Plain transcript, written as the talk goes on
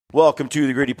Welcome to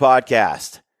the Gritty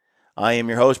Podcast. I am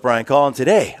your host, Brian Call, and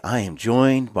today I am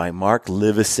joined by Mark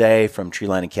Livesey from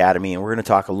Treeline Academy, and we're going to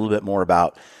talk a little bit more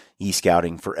about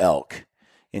e-scouting for elk.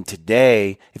 And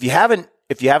today, if you haven't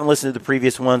listened to the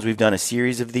previous ones, we've done a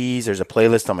series of these. There's a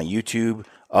playlist on my YouTube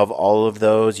of all of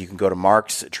those. You can go to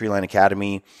Mark's Treeline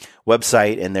Academy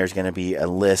website, and there's going to be a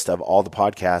list of all the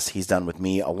podcasts he's done with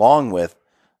me, along with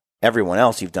everyone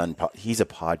else you've done. He's a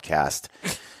podcast.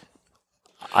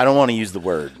 I don't want to use the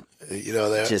word. You know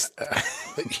that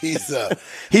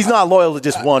he's not loyal to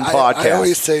just one podcast. I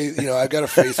always say, I've got a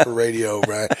face for radio,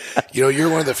 right? You're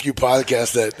one of the few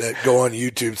podcasts that go on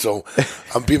YouTube, so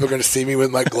people are going to see me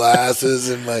with my glasses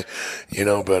and my,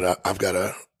 but I've got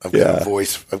a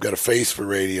voice, I've got a face for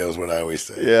radio, is what I always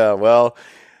say. Yeah, well,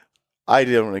 I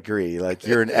don't agree. Like,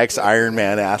 you're an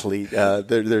ex-Ironman athlete.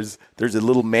 There's a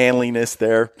little manliness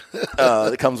there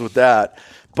that comes with that.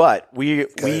 But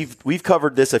we've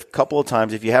covered this a couple of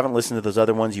times. If you haven't listened to those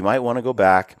other ones, you might want to go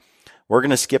back. We're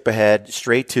going to skip ahead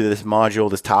straight to this module,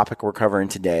 this topic we're covering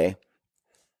today,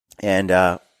 and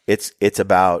it's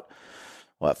about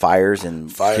fires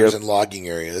and logging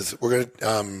areas. We're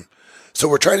going so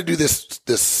we're trying to do this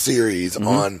series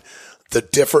on the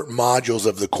different modules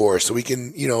of the course, so we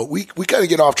can we kind of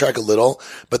get off track a little,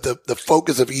 but the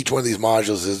focus of each one of these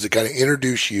modules is to kind of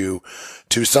introduce you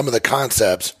to some of the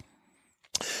concepts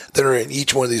that are in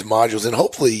each one of these modules, and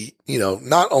hopefully,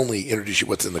 not only introduce you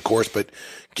what's in the course, but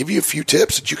give you a few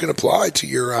tips that you can apply to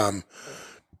your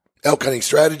elk hunting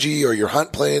strategy or your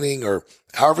hunt planning or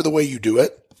however the way you do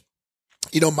it.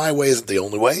 My way isn't the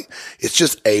only way. It's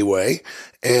just a way.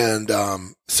 And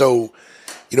so,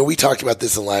 we talked about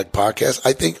this in the last podcast.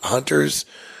 I think hunters,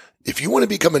 if you want to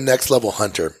become a next level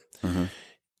hunter,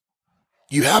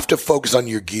 you have to focus on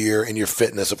your gear and your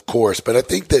fitness, of course, but I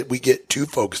think that we get too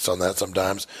focused on that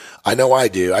sometimes. I know I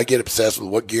do. I get obsessed with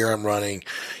what gear I'm running,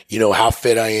 how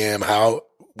fit I am,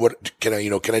 what can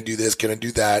I do this? Can I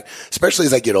do that? Especially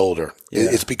as I get older,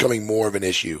 it's becoming more of an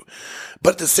issue.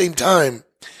 But at the same time,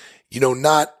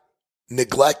 not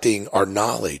neglecting our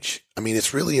knowledge. I mean,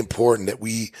 it's really important that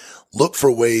we look for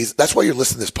ways. That's why you're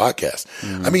listening to this podcast.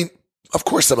 I mean, of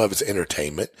course, some of it's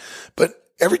entertainment, but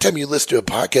every time you listen to a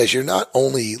podcast, you're not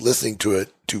only listening to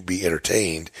it to be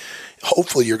entertained.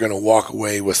 Hopefully you're going to walk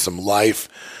away with some life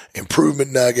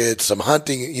improvement nuggets, some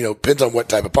hunting, depends on what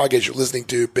type of podcast you're listening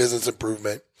to, business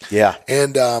improvement. Yeah.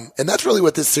 And that's really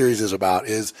what this series is about,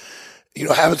 is,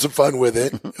 having some fun with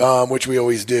it, which we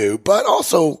always do, but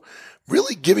also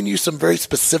really giving you some very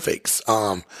specifics,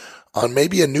 on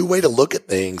maybe a new way to look at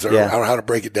things or how to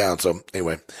break it down. So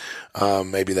anyway,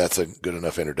 maybe that's a good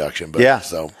enough introduction. But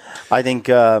so I think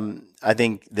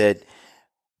that,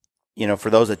 for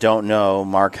those that don't know,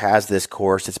 Mark has this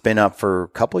course. It's been up for a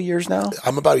couple of years now.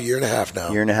 I'm about a year and a half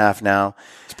now.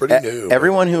 It's pretty new.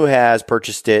 Everyone who has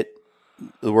purchased it,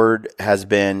 the word has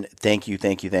been thank you,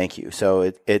 thank you, thank you.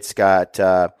 So it's got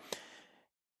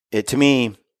it to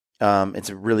me. It's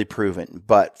really proven.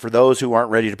 But for those who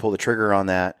aren't ready to pull the trigger on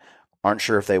that, aren't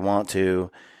sure if they want to,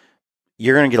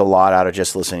 you're going to get a lot out of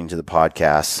just listening to the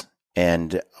podcast,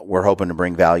 and we're hoping to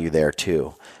bring value there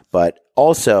too. But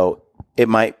also, it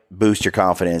might boost your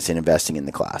confidence in investing in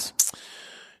the class.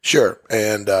 Sure.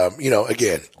 And,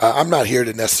 again, I'm not here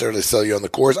to necessarily sell you on the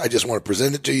course. I just want to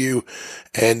present it to you,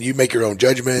 and you make your own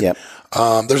judgment. Yep.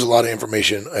 There's a lot of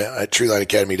information at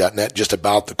treelineacademy.net just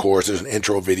about the course. There's an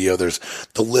intro video. There's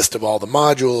the list of all the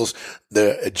modules,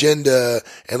 the agenda.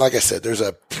 And like I said, there's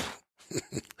a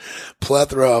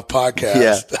plethora of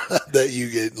podcasts that you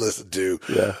get listened to.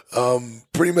 Yeah.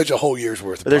 Pretty much a whole year's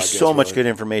worth of podcasts. There's so much good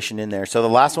information in there. So the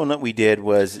last one that we did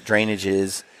was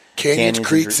drainages. Canyons,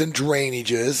 creeks, and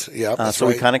drainages. Yeah, that's so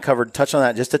right. We kind of touched on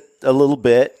that just a little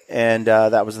bit, and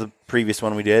that was the previous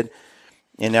one we did.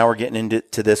 And now we're getting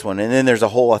into this one. And then there's a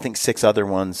whole, I think, 6 other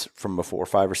ones from before,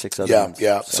 5 or 6 other ones.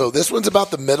 Yeah. So this one's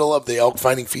about the middle of the elk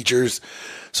finding features.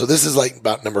 So this is like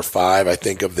about number 5, I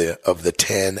think, of the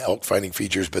 10 elk finding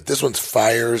features. But this one's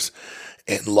fires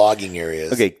and logging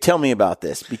areas. Okay, tell me about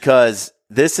this, because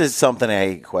this is something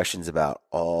I get questions about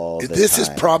all the time. This is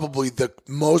probably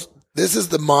this is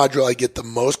the module I get the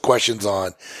most questions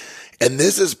on. And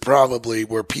this is probably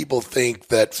where people think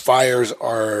that fires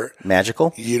are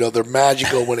magical. They're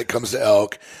magical when it comes to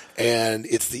elk, and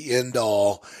it's the end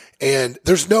all. And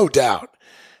there's no doubt,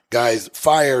 guys,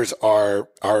 fires are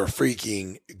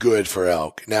freaking good for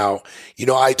elk. Now,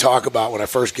 I talk about, when I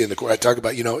first get in the course, I talk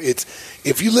about, it's,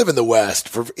 if you live in the West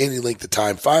for any length of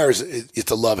time, fires, it's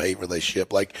a love-hate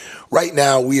relationship. Like right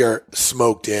now, we are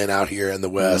smoked in out here in the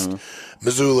West.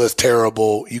 Missoula's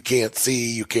terrible. You can't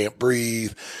see, you can't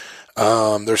breathe.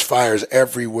 There's fires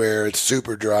everywhere. It's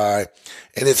super dry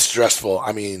and it's stressful.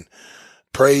 I mean,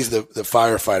 praise the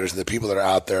firefighters and the people that are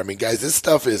out there. I mean, guys, this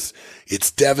stuff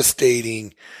it's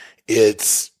devastating.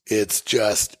 It's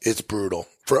brutal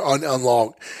for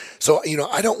unlong. So,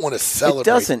 I don't want to celebrate. It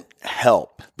doesn't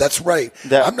help. That's right.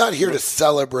 I'm not here to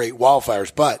celebrate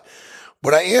wildfires, but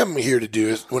what I am here to do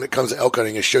is, when it comes to elk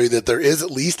hunting, is show you that there is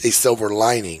at least a silver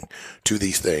lining to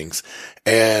these things.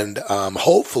 And,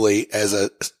 hopefully as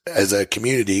a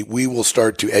community, we will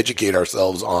start to educate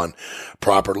ourselves on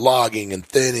proper logging and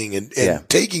thinning and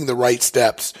taking the right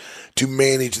steps to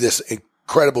manage this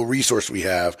incredible resource we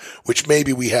have, which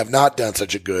maybe we have not done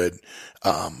such a good,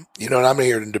 and I'm not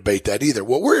here to debate that either.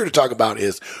 What we're here to talk about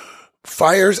is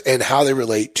fires and how they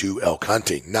relate to elk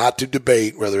hunting, not to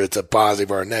debate whether it's a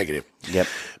positive or a negative. Yep.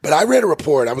 But I read a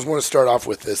report. I was going to start off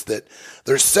with this, that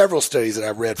there's several studies that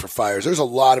I've read for fires. There's a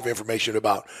lot of information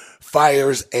about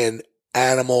fires and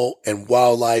animal and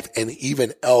wildlife and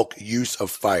even elk use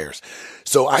of fires.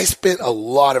 So I spent a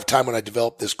lot of time when I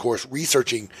developed this course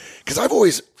researching, because I've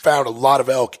always found a lot of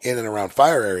elk in and around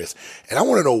fire areas. And I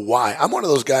want to know why. I'm one of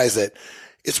those guys that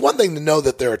it's one thing to know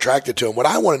that they're attracted to them. What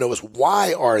I want to know is,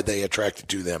 why are they attracted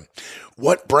to them?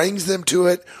 What brings them to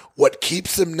it? What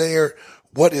keeps them there?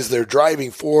 What is their driving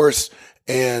force?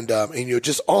 And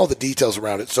just all the details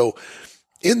around it. So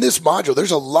in this module,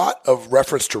 there's a lot of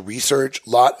reference to research, a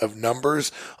lot of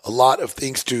numbers, a lot of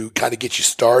things to kind of get you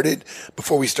started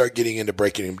before we start getting into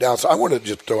breaking them down. So I want to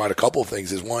just throw out a couple of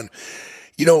things. Is one,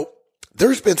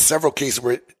 there's been several cases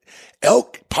where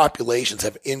elk populations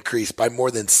have increased by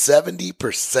more than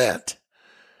 70%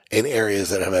 in areas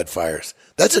that have had fires.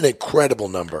 That's an incredible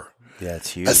number. Yeah,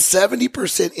 it's huge. A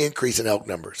 70% increase in elk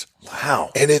numbers. Wow.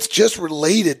 And it's just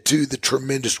related to the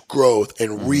tremendous growth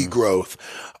and regrowth.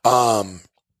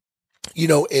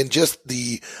 And just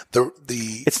the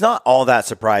It's not all that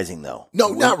surprising, though. No,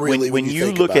 not really. When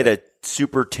you look at a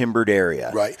super timbered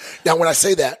area. Right. Now, when I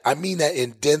say that, I mean that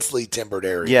in densely timbered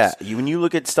areas. Yeah. When you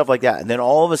look at stuff like that, and then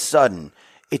all of a sudden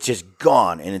it's just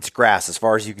gone and it's grass as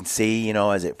far as you can see,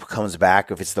 as it comes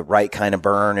back, if it's the right kind of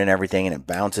burn and everything and it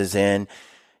bounces in,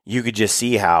 you could just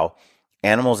see how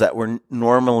animals that were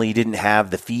normally didn't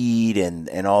have the feed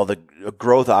and all the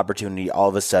growth opportunity, all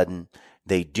of a sudden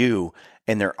they do.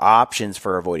 And their options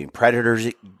for avoiding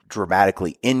predators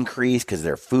dramatically increase because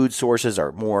their food sources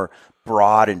are more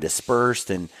broad and dispersed.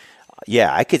 And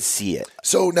yeah, I could see it.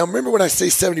 So now remember, when I say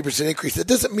 70% increase, that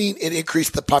doesn't mean it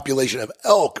increased the population of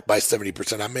elk by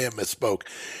 70%. I may have misspoke.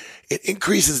 It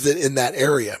increases it in that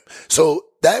area. So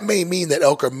that may mean that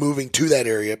elk are moving to that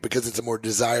area because it's a more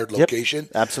desired location.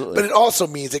 Yep, absolutely. But it also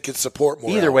means it can support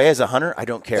more Either elk. way, as a hunter, I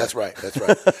don't care. That's right.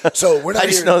 So we're not I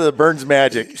just know the burn's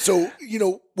magic. So,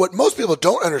 what most people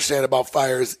don't understand about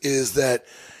fires is that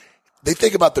they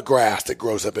think about the grass that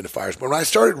grows up into fires. But when I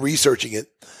started researching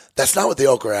it, that's not what the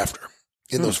elk are after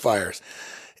in those fires.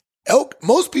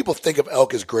 Most people think of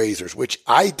elk as grazers, which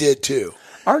I did too.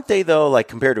 Aren't they, though, like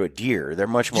compared to a deer? They're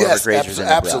much more of a grazer than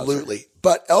a absolutely. browser.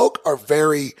 But elk are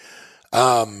very,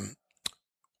 I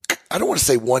don't want to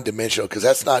say one-dimensional because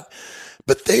that's not,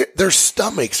 but their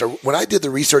stomachs are, when I did the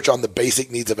research on the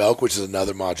basic needs of elk, which is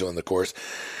another module in the course,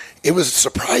 it was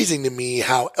surprising to me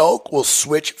how elk will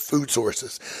switch food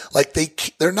sources. Like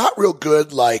they're not real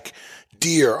good like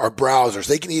deer or browsers.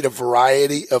 They can eat a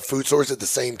variety of food sources at the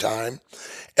same time.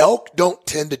 Elk don't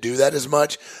tend to do that as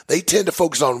much. They tend to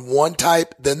focus on one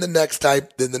type, then the next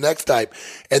type, then the next type,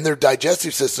 and their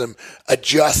digestive system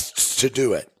adjusts to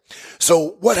do it.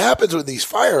 So what happens with these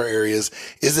fire areas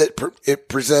is that it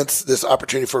presents this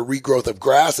opportunity for regrowth of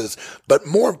grasses, but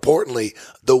more importantly,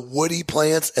 the woody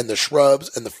plants and the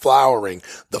shrubs and the flowering,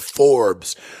 the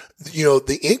forbs.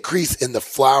 The increase in the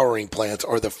flowering plants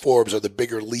or the forbs or the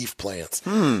bigger leaf plants.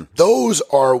 Those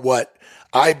are what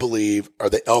I believe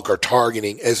the elk are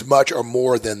targeting as much or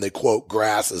more than the quote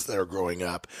grasses that are growing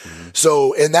up.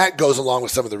 So, and that goes along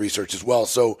with some of the research as well.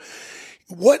 So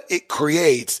what it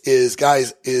creates is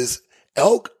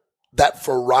elk, that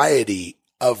variety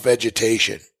of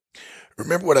vegetation.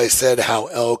 Remember what I said, how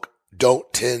elk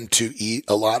don't tend to eat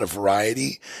a lot of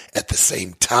variety at the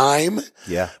same time.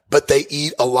 Yeah. But they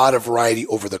eat a lot of variety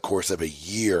over the course of a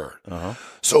year.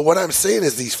 So what I'm saying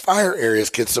is these fire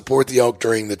areas can support the elk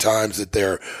during the times that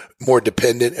they're more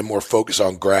dependent and more focused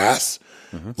on grass,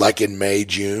 like in May,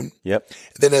 June. Yep.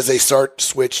 Then as they start to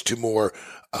switch to more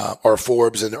or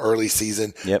forbs in the early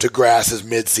season, to grasses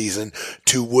mid-season,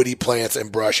 to woody plants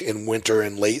and brush in winter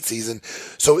and late season.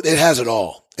 So it has it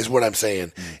all, is what I'm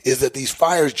saying, is that these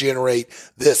fires generate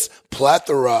this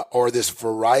plethora or this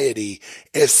variety,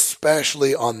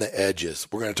 especially on the edges.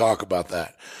 We're going to talk about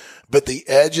that. but the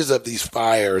edges of these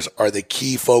fires are the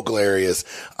key focal areas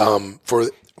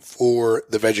for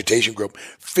the vegetation group.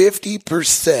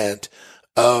 50%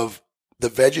 of the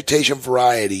vegetation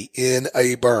variety in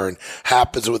a burn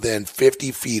happens within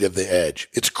 50 feet of the edge.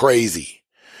 It's crazy.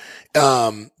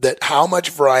 That how much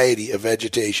variety of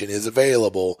vegetation is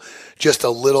available, just a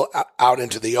little out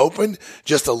into the open,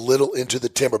 just a little into the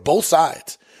timber, both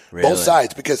sides,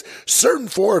 because certain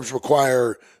forbs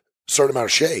require a certain amount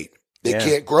of shade. They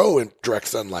can't grow in direct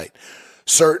sunlight.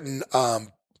 Certain,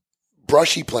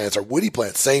 brushy plants or woody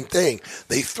plants, same thing.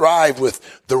 They thrive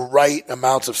with the right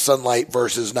amounts of sunlight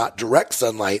versus not direct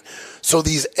sunlight. So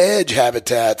these edge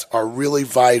habitats are really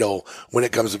vital when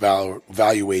it comes to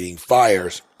evaluating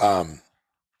fires.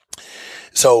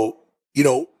 So,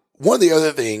 one of the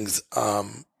other things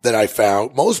that I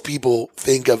found, most people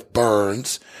think of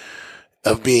burns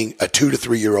of being a 2 to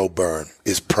 3 year old burn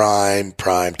is prime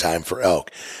time for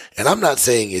elk. And I'm not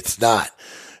saying it's not,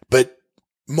 but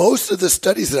most of the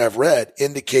studies that I've read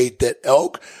indicate that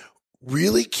elk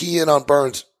really key in on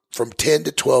burns from 10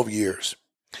 to 12 years.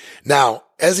 Now,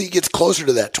 as he gets closer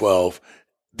to that 12,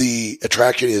 the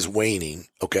attraction is waning.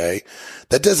 Okay.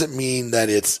 That doesn't mean that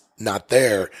it's not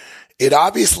there. It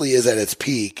obviously is at its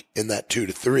peak in that 2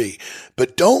 to 3,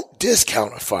 but don't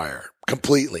discount a fire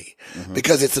completely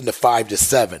because it's in the 5 to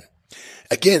 7.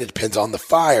 Again, it depends on the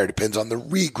fire, depends on the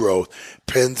regrowth,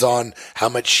 depends on how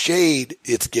much shade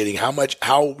it's getting,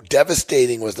 how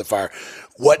devastating was the fire,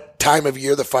 what time of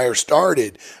year the fire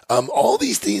started. All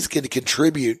these things can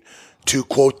contribute to,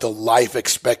 quote, the life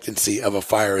expectancy of a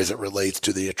fire as it relates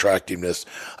to the attractiveness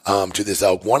to this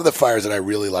elk. One of the fires that I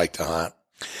really like to hunt,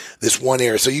 this one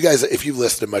area. So you guys, if you've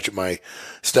listened to much of my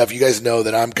stuff, you guys know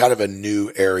that I'm kind of a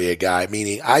new area guy,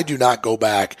 meaning I do not go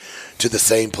back to the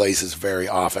same places very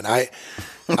often.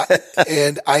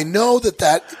 And I know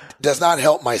that does not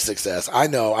help my success. I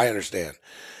know, I understand,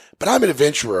 but I'm an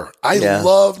adventurer. I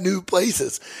love new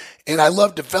places and I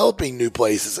love developing new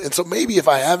places. And so maybe if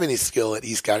I have any skill at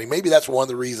e-scouting, maybe that's one of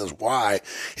the reasons why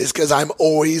is because I'm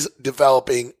always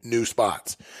developing new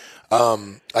spots.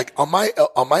 Like on my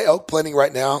elk planning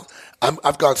right now,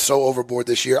 I've gone so overboard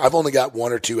this year. I've only got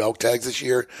 1 or 2 elk tags this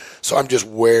year. So I'm just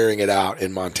wearing it out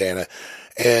in Montana.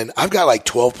 And I've got like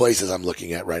 12 places I'm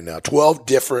looking at right now, 12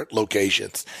 different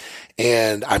locations.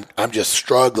 And I'm just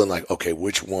struggling like, okay,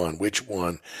 which one?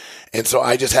 And so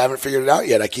I just haven't figured it out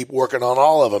yet. I keep working on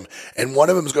all of them. And one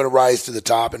of them is going to rise to the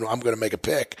top and I'm going to make a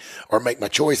pick or make my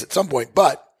choice at some point.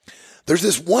 But there's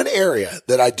this one area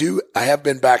that I have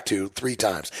been back to 3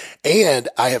 times and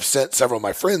I have sent several of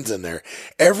my friends in there.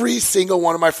 Every single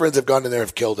one of my friends have gone in there and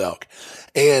have killed elk,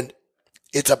 and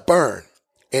it's a burn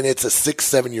and it's a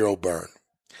 6-7 year old burn,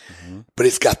 but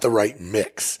it's got the right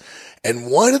mix.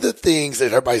 And one of the things that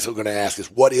everybody's going to ask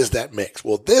is, what is that mix?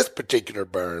 Well, this particular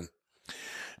burn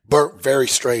burnt very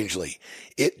strangely.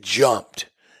 It jumped.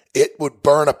 It would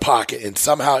burn a pocket and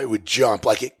somehow it would jump,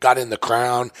 like it got in the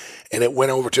crown and it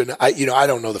went over to, I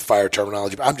don't know the fire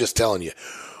terminology, but I'm just telling you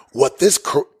what this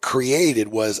created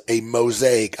was a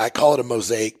mosaic. I call it a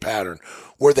mosaic pattern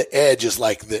where the edge is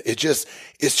like it's just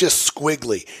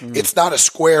squiggly. It's not a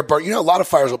square burn. A lot of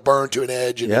fires will burn to an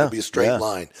edge and it'll be a straight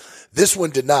line. This one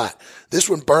did not. This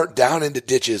one burnt down into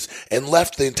ditches and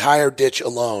left the entire ditch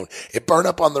alone. It burned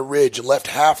up on the ridge and left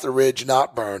half the ridge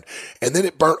not burned. And then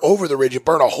it burnt over the ridge and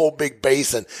burned a whole big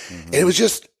basin. And it was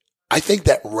just, I think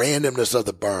that randomness of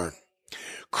the burn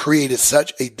created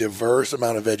such a diverse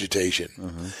amount of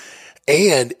vegetation.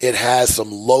 And it has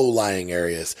some low-lying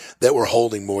areas that were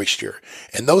holding moisture.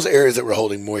 And those areas that were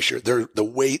holding moisture,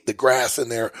 the grass in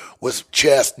there was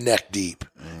chest, neck deep.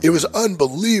 It was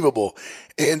unbelievable.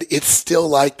 And it's still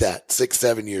like that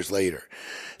 6-7 years later.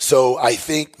 So I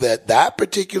think that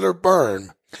particular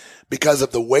burn, because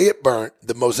of the way it burnt,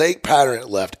 the mosaic pattern it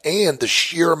left, and the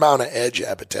sheer amount of edge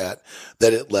habitat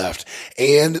that it left,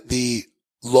 and the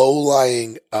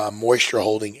low-lying moisture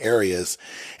holding areas,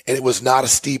 and it was not a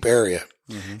steep area.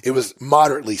 It was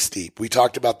moderately steep. We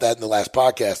talked about that in the last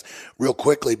podcast real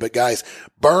quickly, but guys,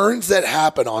 burns that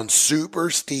happen on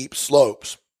super steep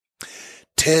slopes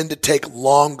tend to take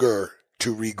longer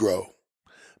to regrow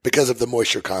because of the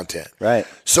moisture content. Right.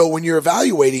 So when you're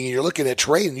evaluating and you're looking at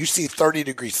terrain and you see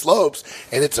 30-degree slopes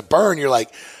and it's a burn, you're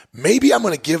like, maybe I'm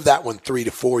going to give that one 3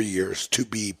 to 4 years to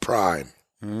be prime.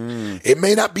 It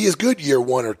may not be as good year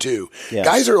 1 or 2.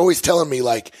 Guys are always telling me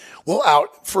like, well,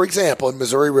 out, for example, in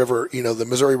Missouri River, the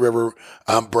Missouri River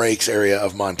breaks area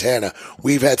of Montana,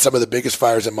 we've had some of the biggest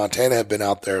fires in Montana have been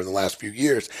out there in the last few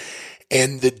years.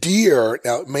 And the deer,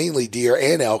 now mainly deer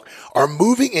and elk, are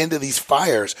moving into these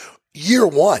fires year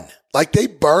one. Like they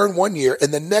burn 1 year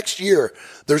and the next year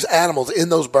there's animals in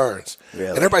those burns. Really?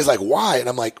 And everybody's like, why? And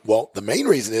I'm like, well, the main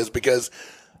reason is because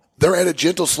they're at a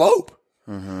gentle slope.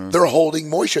 Mm-hmm. They're holding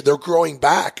moisture. They're growing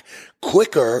back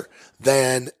quicker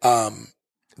than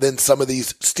some of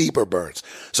these steeper burns.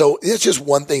 So it's just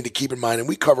one thing to keep in mind. And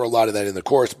we cover a lot of that in the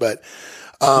course, but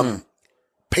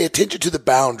pay attention to the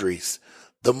boundaries.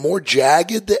 The more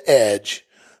jagged the edge,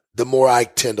 the more I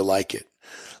tend to like it.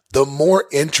 The more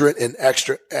entrance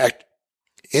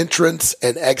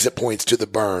and exit points to the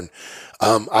burn,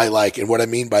 I like. And what I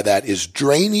mean by that is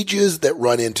drainages that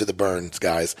run into the burns,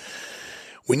 guys.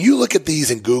 When you look at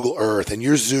these in Google Earth and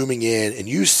you're zooming in and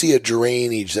you see a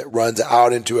drainage that runs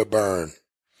out into a burn,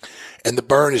 and the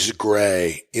burn is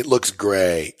gray. It looks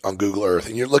gray on Google Earth.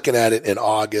 And you're looking at it in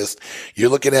August. You're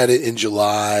looking at it in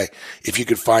July. If you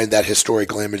could find that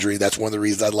historical imagery, that's one of the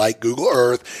reasons I like Google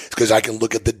Earth. It's because I can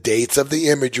look at the dates of the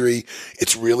imagery.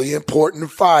 It's really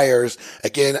important fires.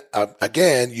 Again,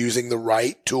 using the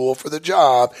right tool for the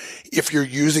job. If you're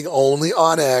using only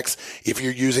Onyx, if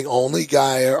you're using only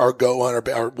Gaia or Gohan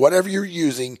or whatever you're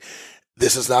using,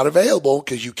 this is not available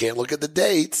because you can't look at the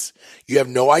dates. You have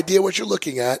no idea what you're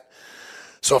looking at.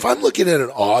 So if I'm looking at an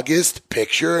August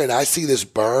picture and I see this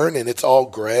burn and it's all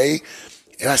gray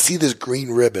and I see this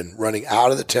green ribbon running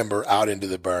out of the timber out into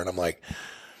the burn, I'm like,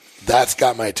 that's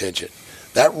got my attention.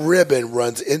 That ribbon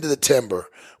runs into the timber.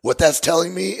 What that's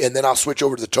telling me, and then I'll switch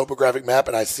over to the topographic map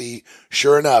and I see,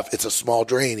 sure enough, it's a small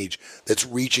drainage that's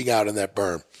reaching out in that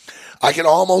burn. I can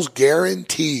almost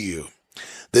guarantee you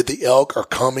that the elk are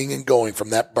coming and going from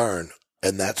that burn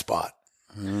in that spot.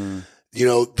 Mm. You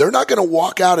know, they're not going to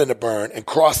walk out in a burn and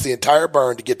cross the entire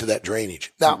burn to get to that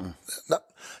drainage. Now, I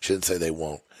shouldn't say they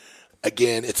won't.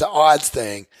 Again, it's an odds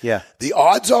thing. Yeah. The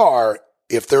odds are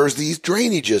if there's these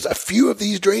drainages, a few of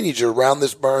these drainages around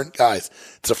this burn, guys,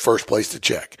 it's the first place to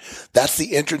check. That's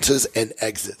the entrances and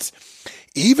exits.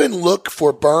 Even look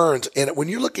for burns. And when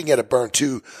you're looking at a burn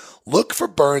too, look for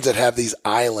burns that have these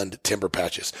island timber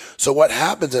patches. So what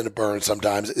happens in a burn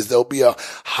sometimes is there'll be a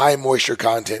high moisture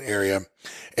content area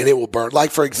and it will burn.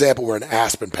 Like, for example, where an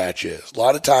aspen patch is. A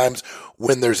lot of times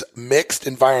when there's mixed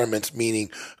environments, meaning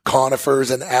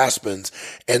conifers and aspens,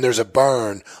 and there's a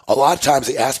burn, a lot of times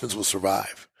the aspens will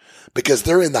survive because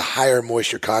they're in the higher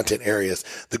moisture content areas.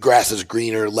 The grass is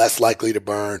greener, less likely to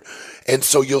burn. And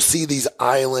so you'll see these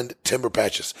island timber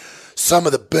patches. Some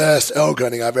of the best elk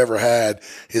hunting I've ever had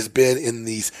has been in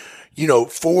these,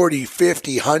 40,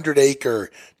 50, 100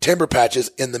 acre timber patches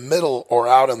in the middle or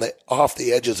out off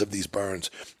the edges of these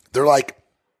burns. They're like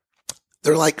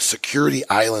security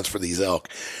islands for these elk.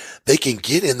 They can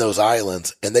get in those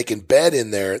islands and they can bed in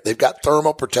there. They've got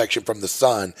thermal protection from the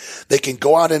sun. They can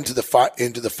go out into the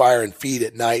fire and feed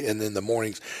at night and in the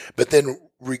mornings, but then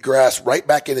regress right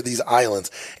back into these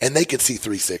islands and they can see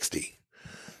 360.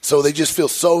 So they just feel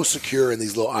so secure in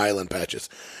these little island patches.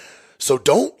 So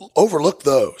don't overlook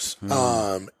those.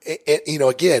 Again,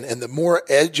 and the more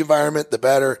edge environment, the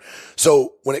better.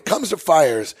 So when it comes to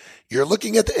fires, you're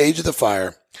looking at the age of the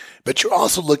fire, but you're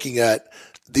also looking at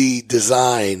the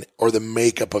design or the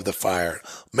makeup of the fire.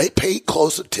 Pay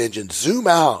close attention, zoom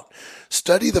out,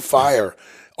 study the fire.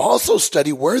 Also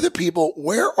study where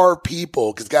are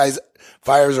people? Because guys,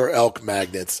 fires are elk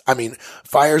magnets. I mean,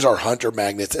 fires are hunter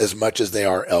magnets as much as they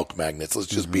are elk magnets. Let's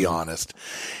just be honest.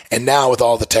 And now with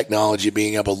all the technology,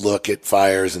 being able to look at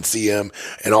fires and see them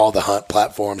and all the hunt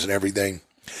platforms and everything,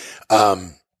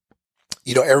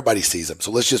 everybody sees them.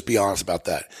 So let's just be honest about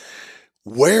that.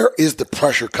 Where is the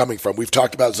pressure coming from? We've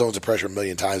talked about zones of pressure a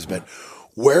million times, but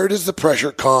where does the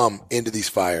pressure come into these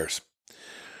fires?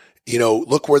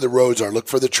 Look where the roads are. Look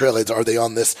for the trailheads. Are they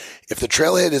on this? If the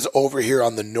trailhead is over here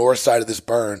on the north side of this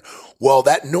burn, well,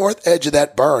 that north edge of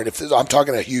that burn, I'm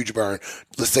talking a huge burn,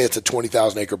 let's say it's a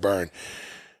 20,000 acre burn,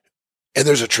 and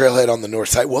there's a trailhead on the north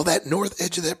side, well, that north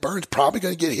edge of that burn is probably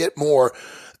going to get hit more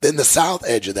than the south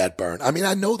edge of that burn. I mean,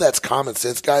 I know that's common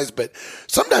sense, guys, but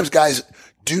sometimes guys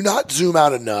do not zoom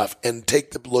out enough and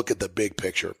take the look at the big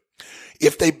picture.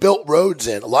 If they built roads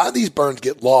in, a lot of these burns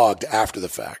get logged after the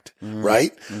fact,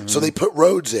 right? Mm-hmm. So they put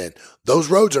roads in. Those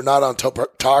roads are not on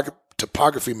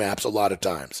topography maps a lot of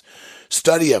times.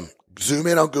 Study them. Zoom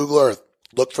in on Google Earth.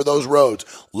 Look for those roads.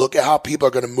 Look at how people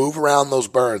are going to move around those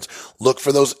burns. Look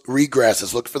for those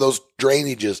regresses. Look for those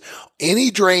drainages.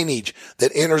 Any drainage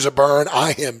that enters a burn,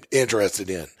 I am interested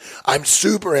in. I'm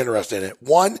super interested in it.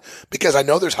 One, because I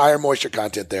know there's higher moisture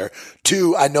content there.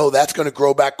 Two, I know that's going to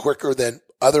grow back quicker than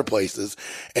other places.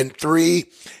 And three,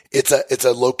 it's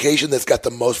a location that's got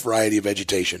the most variety of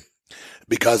vegetation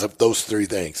because of those three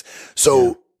things.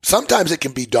 So sometimes it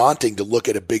can be daunting to look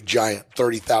at a big, giant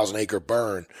 30,000 acre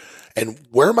burn. And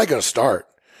where am I going to start?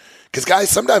 Because, guys,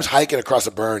 sometimes hiking across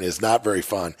a burn is not very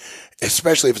fun,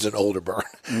 especially if it's an older burn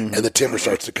and the timber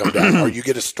starts to come down or you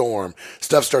get a storm,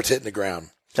 stuff starts hitting the ground.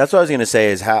 That's what I was going to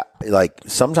say is how, like,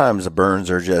 sometimes the burns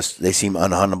are just, they seem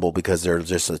unhuntable because they're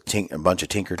just a bunch of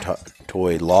tinker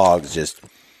toy logs, just,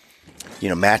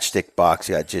 matchstick box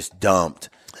got just dumped.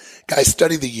 Guys,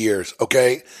 study the years,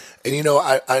 okay? And,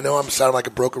 I know I'm sounding like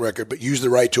a broken record, but use the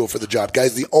right tool for the job.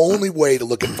 Guys, the only way to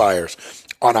look at fires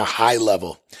on a high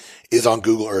level is on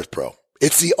Google Earth Pro.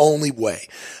 It's the only way.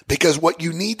 Because what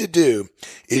you need to do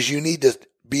is you need to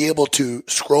be able to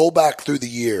scroll back through the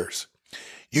years.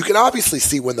 You can obviously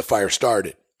see when the fire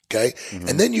started, okay? Mm-hmm.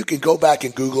 And then you can go back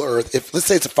in Google Earth. If let's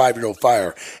say it's a 5-year-old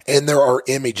fire and there are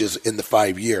images in the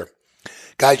 5-year,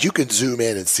 guys, you can zoom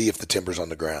in and see if the timber's on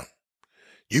the ground.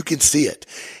 You can see it.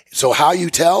 So how you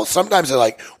tell? Sometimes they're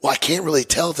like, well, I can't really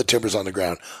tell if the timber's on the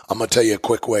ground. I'm going to tell you a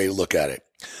quick way to look at it.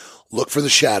 Look for the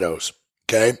shadows,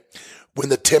 okay? When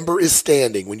the timber is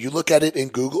standing, when you look at it in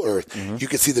Google Earth, you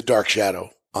can see the dark shadow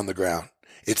on the ground.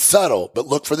 It's subtle, but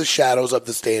look for the shadows of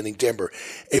the standing timber.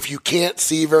 If you can't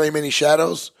see very many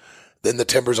shadows, then the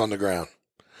timber's on the ground.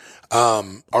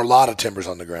 Or a lot of timber's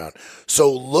on the ground.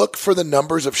 So look for the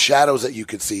numbers of shadows that you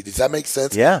can see. Does that make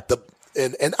sense? Yeah.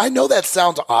 And I know that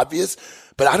sounds obvious,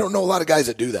 but I don't know a lot of guys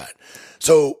that do that.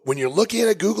 So when you're looking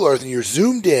at Google Earth and you're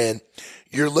zoomed in,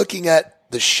 you're looking at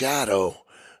the shadow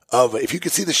of it. If you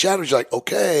can see the shadows, you're like,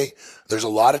 okay, there's a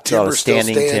lot of timber still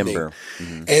standing. Timber.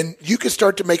 Mm-hmm. And you can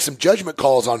start to make some judgment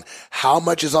calls on how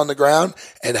much is on the ground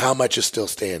and how much is still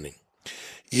standing.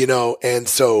 And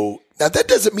so now that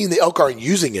doesn't mean the elk aren't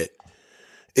using it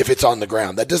if it's on the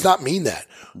ground. That does not mean that.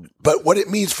 But what it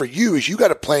means for you is you got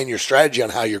to plan your strategy on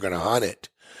how you're going to hunt it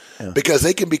because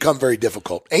they can become very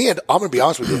difficult. And I'm going to be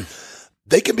honest with you,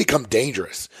 they can become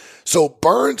dangerous. So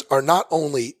burns are not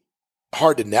only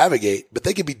hard to navigate, but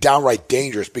they can be downright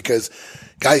dangerous because,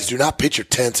 guys, do not pitch your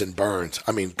tents in burns.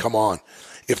 I mean, come on.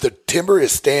 If the timber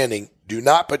is standing, do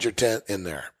not put your tent in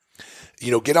there.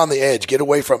 Get on the edge, get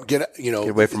away from all the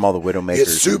widowmakers.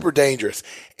 It's super dangerous.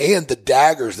 And the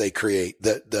daggers they create,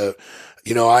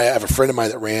 I have a friend of mine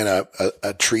that ran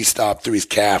a tree stop through his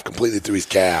calf, completely through his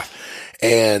calf.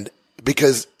 And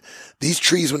because these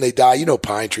trees, when they die,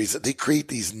 pine trees, they create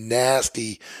these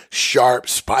nasty, sharp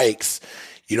spikes.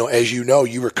 As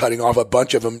you were cutting off a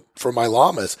bunch of them for my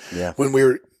llamas. Yeah. When we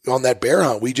were on that bear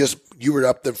hunt, you were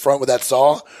up in front with that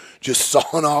saw, just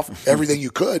sawing off everything you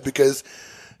could because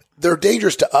they're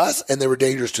dangerous to us and they were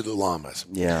dangerous to the llamas.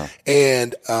 Yeah.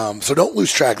 And, so don't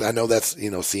lose track. I know that's,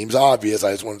 seems obvious.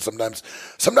 I just want sometimes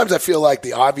I feel like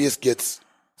the obvious gets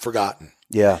forgotten.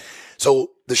 Yeah.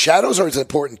 So the shadows are an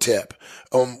important tip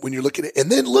when you're looking at it.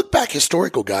 And then look back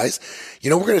historical, guys. We're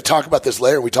going to talk about this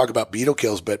later. We talk about beetle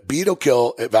kills, but beetle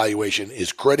kill evaluation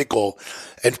is critical.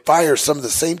 And fires, some of the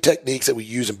same techniques that we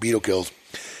use in beetle kills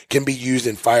can be used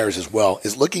in fires as well,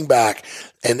 is looking back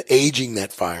and aging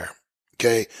that fire.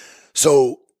 Okay.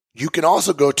 So you can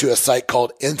also go to a site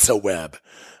called InsaWeb.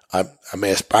 I may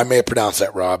have pronounced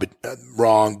that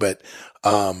wrong, but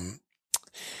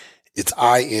it's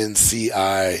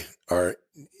INCI, or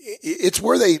it's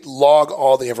where they log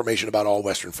all the information about all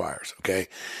Western fires. Okay.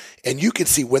 And you can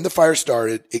see when the fire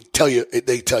started. They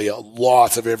tell you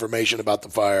lots of information about the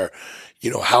fire.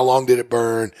 How long did it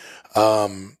burn?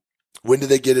 When did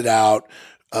they get it out?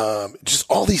 Just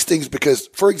all these things because,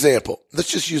 for example,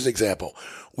 let's just use an example.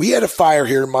 We had a fire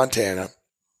here in Montana.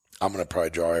 I'm going to probably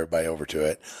draw everybody over to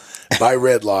it by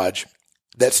Red Lodge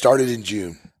that started in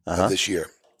June of this year.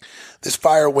 This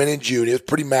fire went in June. It was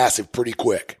pretty massive, pretty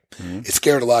quick. Mm-hmm. It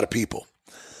scared a lot of people.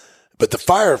 But the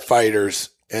firefighters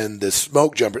and the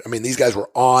smoke jumpers, these guys were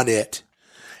on it.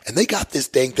 And they got this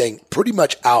dang thing pretty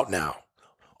much out now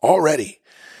already,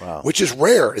 which is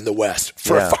rare in the West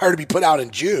for a fire to be put out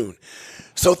in June.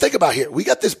 So think about here. We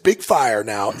got this big fire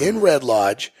now in Red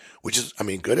Lodge, which is,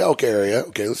 good elk area.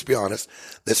 Okay, let's be honest.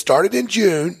 That started in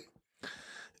June,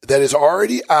 that is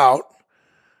already out.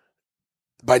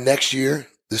 By next year,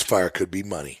 this fire could be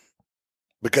money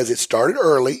because it started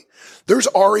early. There's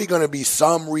already going to be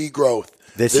some regrowth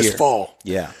this fall.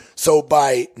 Yeah. So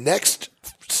by next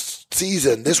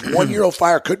season, this 1-year-old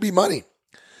fire could be money.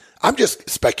 I'm just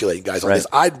speculating, guys, on this.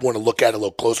 I'd want to look at it a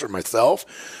little closer myself.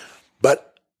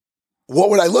 But what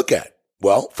would I look at?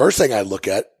 Well, first thing I'd look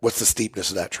at, what's the steepness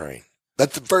of that terrain?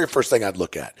 That's the very first thing I'd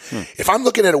look at. If I'm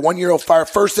looking at a 1-year-old fire,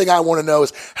 first thing I want to know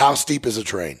is how steep is the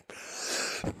terrain?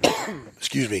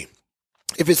 Excuse me.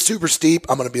 If it's super steep,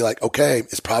 I'm going to be like, okay,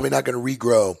 it's probably not going to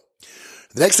regrow.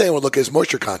 The next thing I would look at is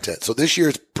moisture content. So this year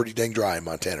it's pretty dang dry in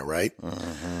Montana, right?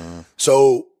 Mm-hmm.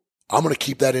 So I'm going to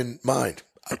keep that in mind.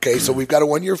 Okay, so we've got a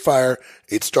 1-year fire.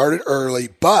 It started early,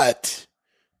 but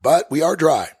we are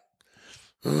dry.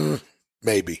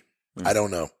 Maybe. I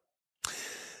don't know.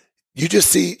 You just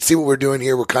see what we're doing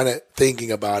here. We're kind of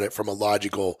thinking about it from a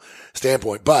logical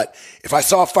standpoint. But if I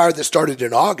saw a fire that started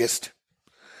in August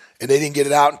and they didn't get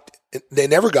it out, they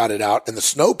never got it out, and the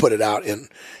snow put it out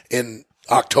in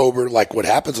October, like what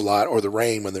happens a lot, or the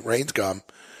rain when the rains come,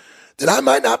 then I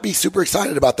might not be super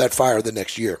excited about that fire the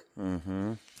next year,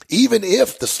 even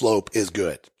if the slope is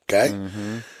good.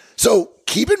 Okay. So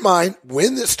keep in mind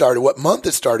when this started, what month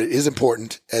it started is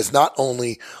important, as not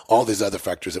only all these other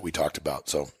factors that we talked about.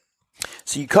 So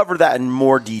you cover that in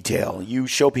more detail. You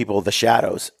show people the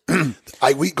shadows.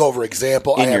 We go over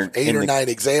example. I have 8 or 9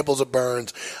 examples of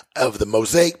burns, of the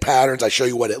mosaic patterns. I show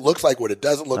you what it looks like, what it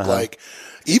doesn't look like.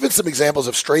 Even some examples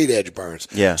of straight edge burns.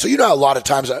 Yeah. So you know how a lot of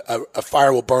times a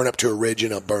fire will burn up to a ridge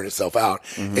and it'll burn itself out,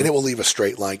 and it will leave a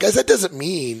straight line. Guys, that doesn't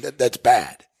mean that that's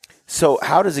bad. So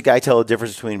how does a guy tell the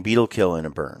difference between beetle kill and a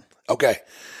burn? Okay.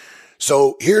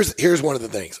 So here's one of the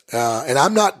things, and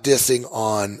I'm not dissing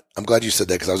on. I'm glad you said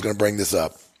that because I was going to bring this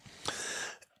up.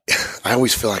 I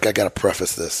always feel like I got to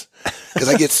preface this because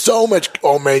I get so much.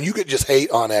 Oh man, you could just hate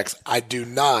on X. I do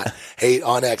not hate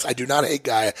on X. I do not hate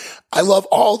Gaia. I love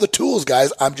all the tools,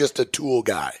 guys. I'm just a tool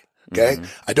guy. Okay,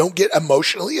 I don't get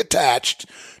emotionally attached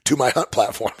to my hunt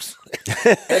platforms,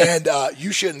 and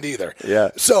you shouldn't either.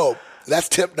 Yeah. So that's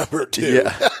tip number 2.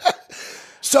 Yeah.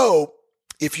 So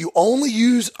if you only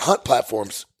use hunt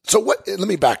platforms, let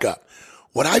me back up.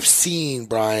 What I've seen,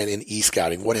 Brian, in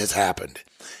e-scouting, what has happened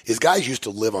is guys used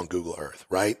to live on Google Earth,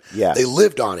 right? Yeah. They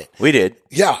lived on it. We did.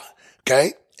 Yeah.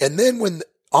 Okay. And then when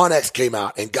OnX came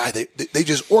out and they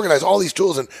just organized all these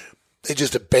tools and they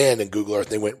just abandoned Google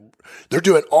Earth. They're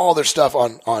doing all their stuff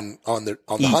on the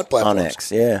hunt platforms.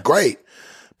 OnX, yeah. Great.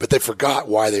 But they forgot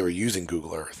why they were using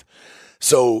Google Earth.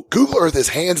 So Google Earth is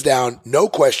hands down, no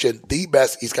question, the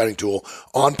best e-scouting tool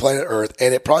on planet Earth,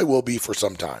 and it probably will be for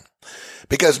some time.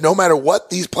 Because no matter what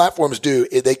these platforms do,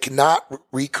 they cannot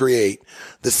recreate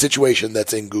the situation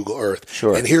that's in Google Earth.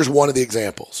 Sure. And here's one of the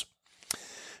examples.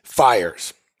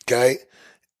 Fires, okay?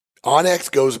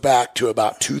 OnX goes back to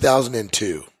about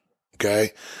 2002,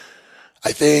 okay?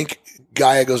 I think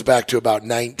Gaia goes back to about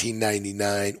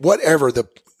 1999, whatever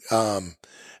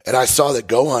and I saw that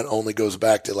Go Hunt only goes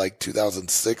back to like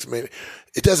 2006, maybe.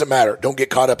 It doesn't matter. Don't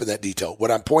get caught up in that detail. What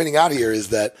I'm pointing out here is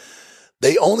that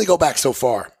they only go back so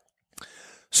far.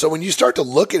 So when you start to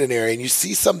look at an area and you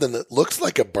see something that looks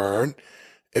like a burn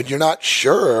and you're not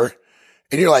sure,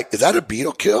 and you're like, is that a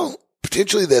beetle kill?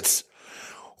 Potentially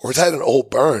or is that an old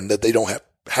burn that they don't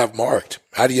have marked?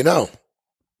 How do you know?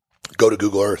 Go to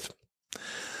Google Earth.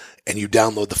 And you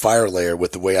download the fire layer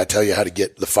with the way I tell you how to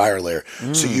get the fire layer.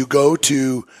 So you go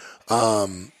to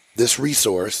this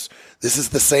resource. This is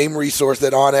the same resource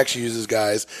that OnX uses,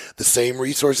 guys. The same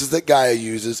resources that Gaia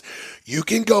uses. You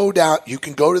can go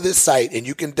to this site and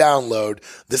you can download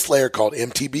this layer called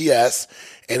MTBS,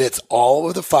 and it's all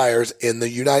of the fires in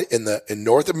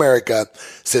North America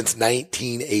since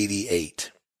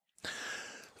 1988.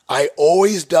 I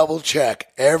always double check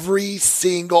every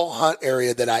single hunt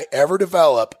area that I ever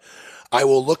develop. I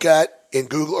will look at in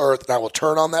Google Earth and I will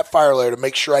turn on that fire layer to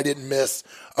make sure I didn't miss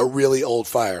a really old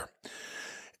fire.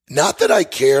 Not that I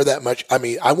care that much. I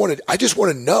mean, I just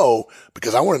want to know,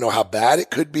 because I want to know how bad it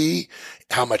could be,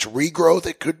 how much regrowth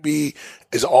it could be.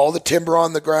 Is all the timber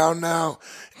on the ground now?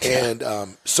 And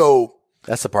so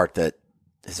that's the part that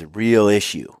is a real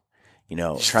issue.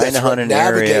 Trying to hunt an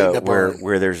area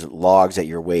where there's logs at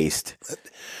your waist.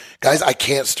 Guys, I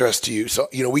can't stress to you. So,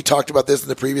 we talked about this in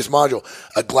the previous module,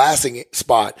 a glassing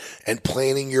spot and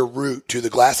planning your route to the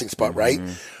glassing spot, right?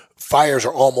 Fires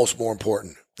are almost more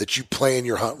important, that you plan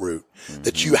your hunt route,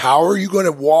 how are you going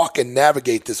to walk and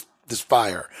navigate this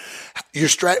fire?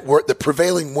 The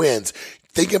prevailing winds,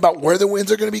 thinking about where the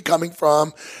winds are going to be coming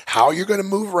from, how you're going to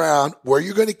move around, where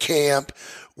you're going to camp,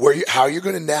 how you're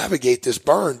going to navigate this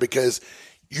burn, because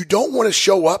you don't want to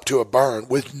show up to a burn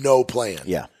with no plan.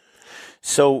 Yeah.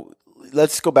 So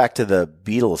let's go back to the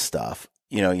beetle stuff.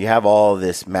 You have all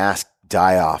this mass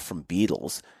die off from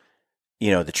beetles.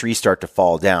 The trees start to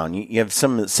fall down. You have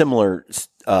some similar.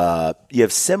 You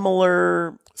have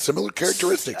similar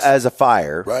characteristics as a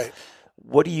fire. Right.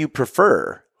 What do you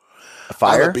prefer? A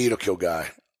fire? I'm a beetle kill guy.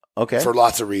 Okay. For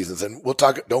lots of reasons, and we'll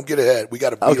talk. Don't get ahead. We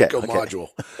got a beetle kill module.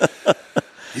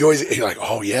 You're like,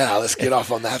 oh yeah, let's get off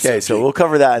on that. Okay, so we'll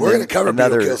cover that. We're going to cover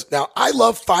beetle kills. Now, I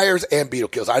love fires and beetle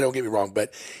kills. I don't get me wrong,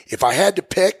 but if I had to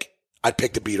pick, I'd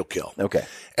pick the beetle kill. Okay.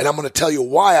 And I'm going to tell you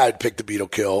why I'd pick the beetle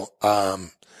kill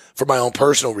for my own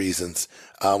personal reasons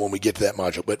when we get to that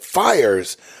module. But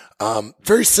fires,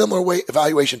 Very similar way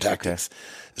evaluation tactics. Okay.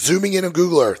 Zooming in on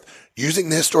Google Earth, using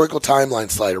the historical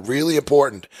timeline slider, really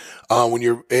important when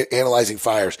you're analyzing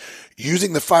fires.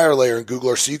 Using the fire layer in Google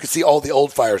Earth so you can see all the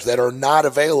old fires that are not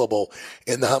available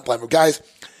in the hunt platform. Guys,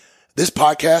 this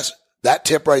podcast, that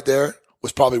tip right there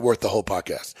was probably worth the whole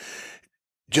podcast.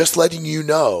 Just letting you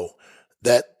know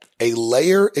that a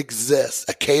layer exists,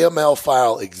 a KML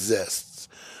file exists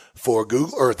for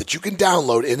Google Earth that you can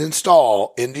download and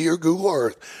install into your Google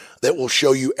Earth that will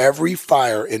show you every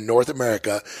fire in North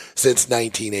America since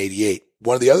 1988.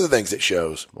 One of the other things it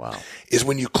shows is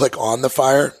when you click on the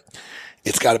fire,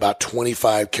 it's got about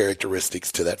 25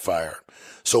 characteristics to that fire.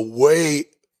 So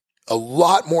a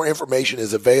lot more information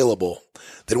is available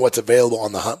than what's available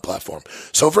on the hunt platform.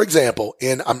 So for example,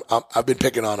 I've been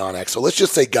picking on Onyx. So let's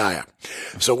just say Gaia.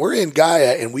 So we're in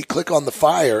Gaia and we click on the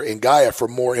fire in Gaia for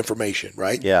more information,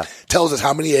 right? Yeah. Tells us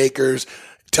how many acres,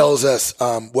 tells us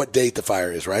what date the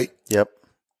fire is, right? Yep.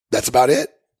 That's about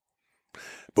it.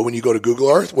 But when you go to Google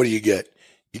Earth, what do you get?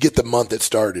 You get the month it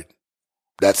started.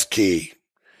 That's key.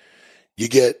 You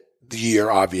get the year,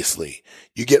 obviously.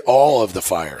 You get all of the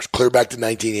fires, clear back to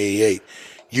 1988.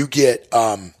 You get,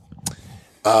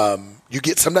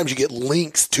 sometimes you get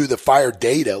links to the fire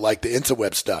data, like the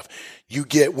InstaWeb stuff. You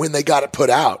get when they got it put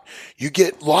out. You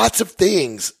get lots of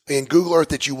things in Google Earth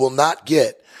that you will not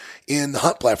get in the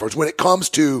hunt platforms when it comes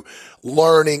to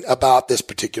learning about this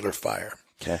particular fire.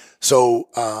 Okay. So,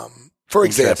 for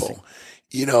example,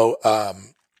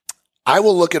 I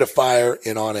will look at a fire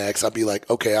in OnX. I'll be like,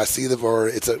 okay, I see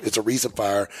it's a recent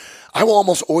fire. I will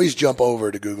almost always jump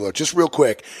over to Google Earth just real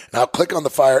quick, and I'll click on the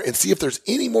fire and see if there's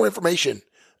any more information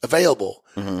available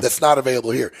that's not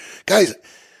available here. Guys,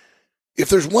 if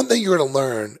there's one thing you're going to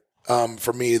learn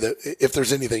for me, that if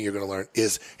there's anything you're going to learn,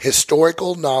 is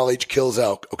historical knowledge kills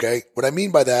elk. Okay. What I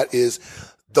mean by that is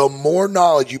the more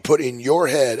knowledge you put in your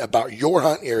head about your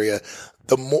hunt area,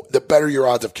 the better your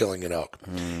odds of killing an elk.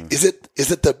 Is it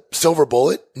the silver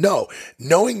bullet? No.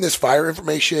 Knowing this fire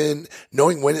information,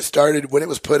 knowing when it started, when it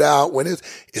was put out,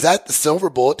 is that the silver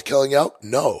bullet to killing elk?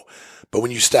 No. But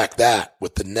when you stack that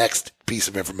with the next piece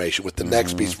of information, with the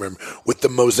next piece of information, with the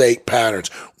mosaic patterns,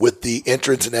 with the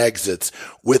entrance and exits,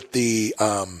 with the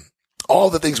all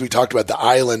the things we talked about, the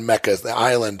island meccas, the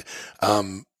island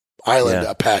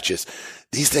patches,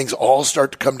 these things all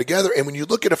start to come together. And when you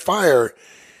look at a fire,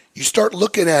 you start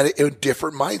looking at it in a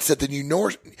different mindset than you know.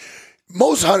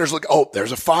 Most hunters look, oh,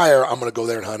 there's a fire, I'm going to go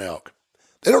there and hunt elk.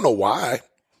 They don't know why.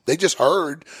 They just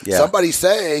heard somebody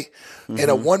say in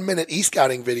a 1-minute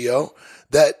e-scouting video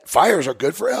that fires are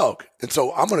good for elk. And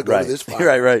so I'm going to go to this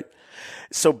fire. Right.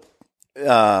 So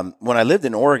when I lived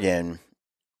in Oregon,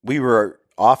 we were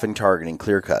often targeting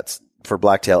clear cuts for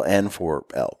blacktail and for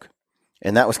elk.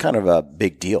 And that was kind of a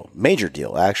big deal, major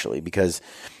deal, actually, because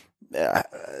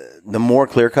the more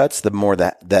clear cuts, the more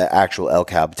that the actual elk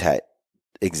habitat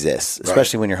exists,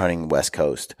 especially when you're hunting the West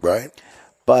Coast. Right.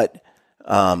 But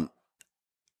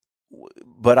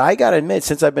I got to admit,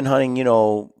 since I've been hunting,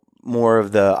 more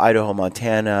of the Idaho,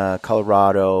 Montana,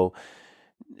 Colorado,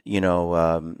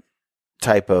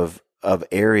 type of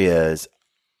areas,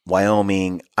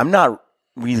 Wyoming, I'm not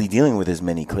really dealing with as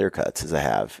many clear cuts as I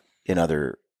have in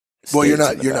other states. Well, you're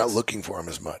not looking for them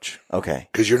as much. Okay.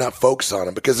 Because you're not focused on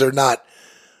them, because they're not.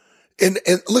 And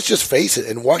let's just face it,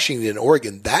 in Washington and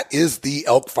Oregon, that is the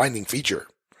elk finding feature.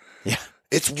 Yeah.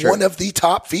 It's one of the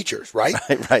top features, right?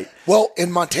 Right. Well,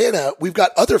 in Montana, we've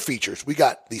got other features. We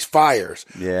got these fires.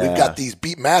 Yeah. We've got these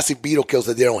massive beetle kills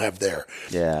that they don't have there.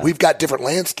 Yeah. We've got different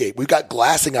landscape. We've got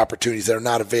glassing opportunities that are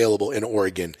not available in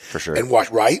Oregon. For sure. And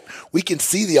right? We can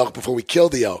see the elk before we kill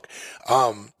the elk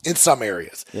in some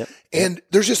areas. Yep. And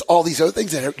there's just all these other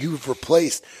things that you've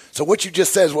replaced. So what you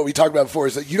just said is what we talked about before,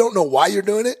 is that you don't know why you're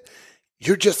doing it.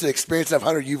 You're just an experienced enough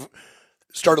hunter. You've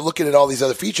started looking at all these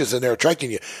other features and they're attracting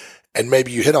you. And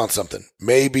maybe you hit on something.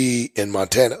 Maybe in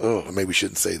Montana, maybe we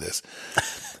shouldn't say this.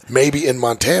 Maybe in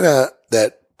Montana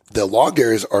that the log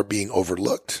areas are being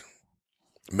overlooked.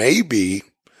 Maybe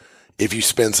if you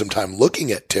spend some time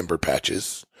looking at timber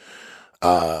patches,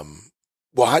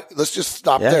 let's just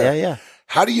stop there. Yeah.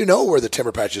 How do you know where the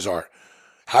timber patches are?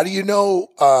 How do you know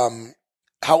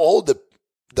how old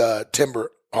the timber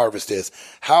harvest is?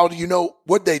 How do you know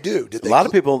what they do? A lot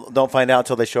of people don't find out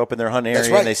until they show up in their hunt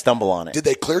area and they stumble on it. Did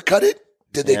they clear cut it?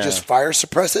 Did they just fire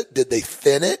suppress it? Did they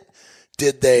thin it?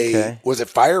 Was it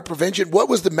fire prevention? What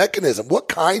was the mechanism? What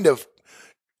kind of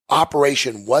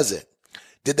operation was it?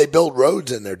 Did they build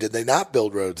roads in there? Did they not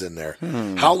build roads in there?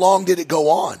 How long did it go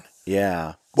on?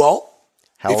 Yeah. Well,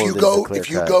 if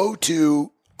you go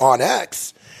to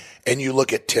OnX and you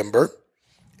look at timber,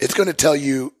 it's going to tell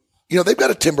you, they've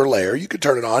got a timber layer. You can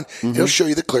turn it on. It'll show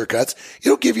you the clear cuts.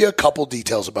 It'll give you a couple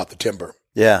details about the timber.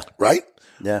 Yeah. Right?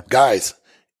 Yeah. Guys,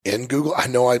 in Google, I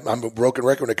know I'm a broken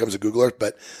record when it comes to Google Earth,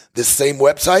 but this same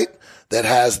website that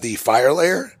has the fire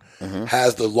layer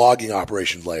has the logging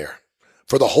operations layer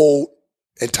for the whole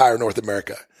entire North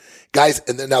America. Guys,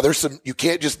 and then now you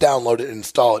can't just download it and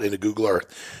install it into Google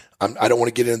Earth. I don't want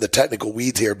to get into the technical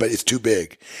weeds here, but it's too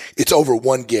big. It's over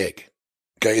 1 gig.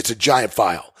 Okay. It's a giant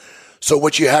file. So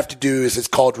what you have to do is it's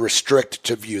called restrict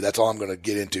to view. That's all I'm going to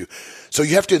get into. So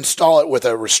you have to install it with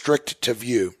a restrict to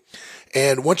view.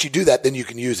 And once you do that, then you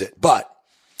can use it. But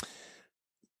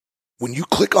when you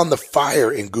click on the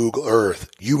fire in Google Earth,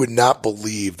 you would not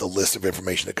believe the list of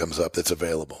information that comes up that's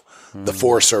available. The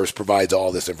Forest Service provides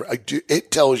all this information.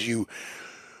 It tells you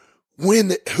who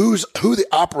the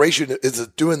operation is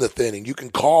doing the thinning. You can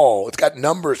call. It's got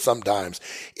numbers sometimes.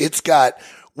 It's got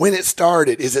when it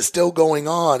started. Is it still going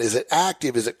on? Is it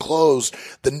active? Is it closed?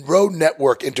 The road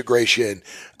network integration.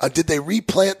 Did they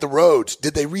replant the roads?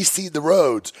 Did they reseed the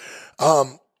roads?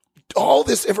 All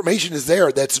this information is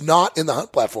there that's not in the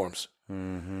hunt platforms.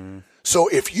 So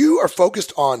if you are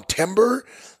focused on timber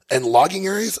and logging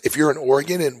areas, if you're in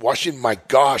Oregon and Washington, my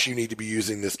gosh, you need to be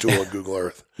using this tool on Google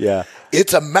Earth. Yeah.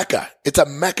 It's a mecca. It's a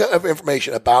mecca of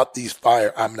information about these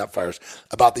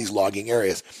about these logging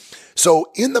areas.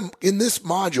 So in this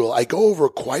module, I go over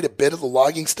quite a bit of the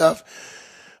logging stuff,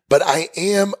 but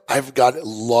I've got a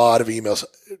lot of emails.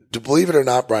 To believe it or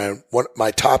not, Brian,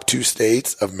 my top 2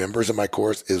 states of members of my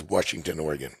course is Washington,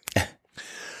 Oregon.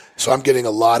 So I'm getting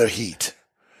a lot of heat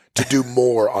to do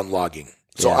more on logging.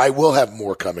 So I will have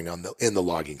more coming in the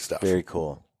logging stuff. Very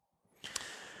cool.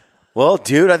 Well,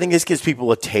 dude, I think this gives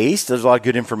people a taste. There's a lot of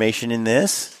good information in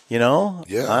this,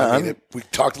 Yeah. We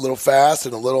talked a little fast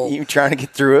and a little. You're trying to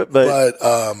get through it, but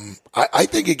I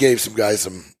think it gave some guys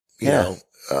some,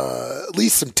 at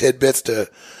least some tidbits to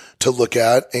look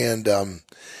at. And,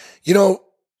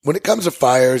 when it comes to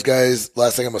fires, guys,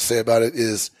 last thing I'm going to say about it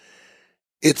is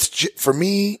for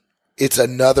me, it's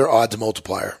another odds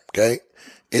multiplier. Okay.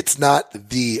 It's not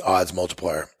the odds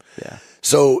multiplier. Yeah.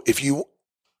 So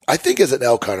I think as an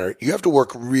elk hunter, you have to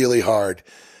work really hard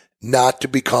not to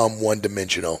become one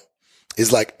dimensional.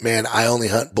 It's like, man, I only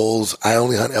hunt bulls. I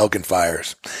only hunt elk in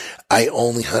fires. I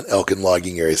only hunt elk in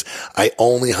logging areas. I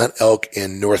only hunt elk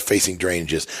in north facing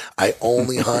drainages. I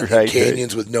only hunt in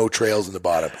canyons with no trails in the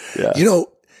bottom. Yeah.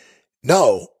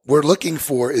 No, we're looking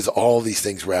for is all these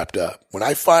things wrapped up. When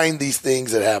I find these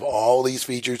things that have all these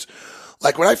features,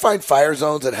 like when I find fire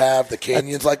zones that have the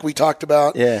canyons like we talked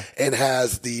about and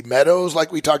has the meadows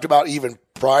like we talked about even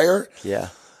prior,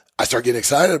 I start getting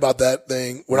excited about that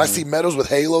thing. When I see meadows with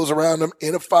halos around them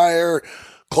in a fire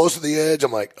close to the edge,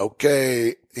 I'm like,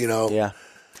 okay, Yeah.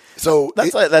 So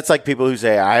that's like people who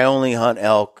say, I only hunt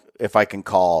elk if I can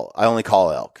call. I only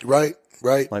call elk. Right.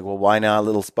 Like, well, why not a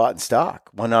little spot and stock?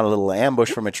 Why not a little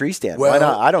ambush from a tree stand? Why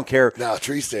not? I don't care. No,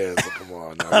 tree stands. Come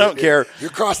on. No, I don't care.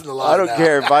 You're crossing the line. I don't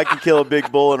care if I can kill a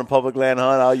big bull in a public land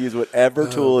hunt. I'll use whatever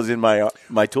tool is in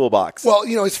my toolbox. Well,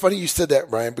 it's funny you said that,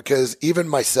 Brian, because even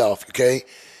myself, okay,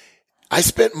 I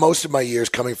spent most of my years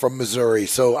coming from Missouri.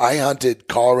 So I hunted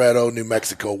Colorado, New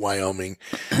Mexico, Wyoming,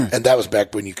 and that was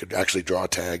back when you could actually draw a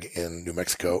tag in New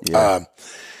Mexico. Yeah.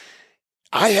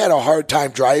 I had a hard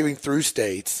time driving through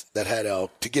states that had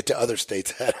elk to get to other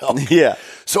states that had elk. Yeah.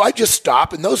 So I just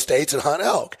stop in those states and hunt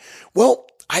elk. Well,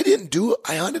 I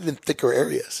hunted in thicker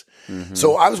areas.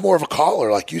 So I was more of a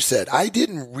caller, like you said. I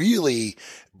didn't really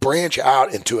branch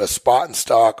out into a spot and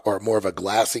stalk or more of a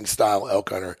glassing style elk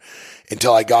hunter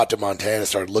until I got to Montana and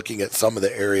started looking at some of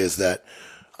the areas that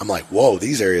I'm like, whoa,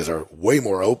 these areas are way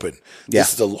more open. Yeah.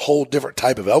 This is a whole different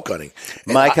type of elk hunting.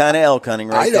 And kind of elk hunting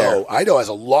right there. Idaho has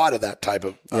a lot of that type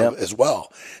of as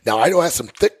well. Now, Idaho has some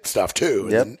thick stuff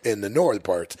too in the northern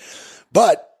parts.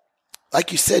 But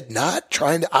like you said, I'm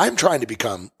trying to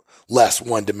become less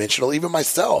one-dimensional, even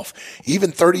myself.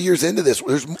 Even 30 years into this,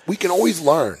 we can always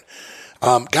learn.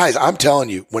 Guys, I'm telling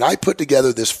you, when I put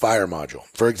together this fire module,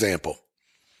 for example,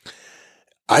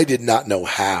 I did not know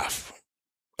half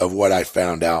of what I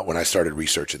found out when I started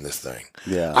researching this thing.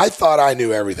 Yeah. I thought I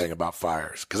knew everything about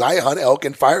fires because I hunt elk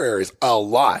in fire areas a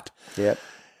lot. Yep.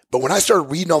 But when I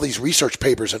started reading all these research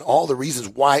papers and all the reasons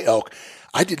why elk,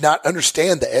 I did not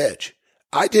understand the edge.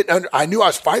 I knew I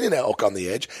was finding elk on the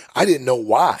edge. I didn't know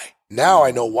why. Now I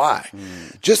know why.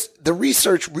 Just the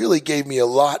research really gave me a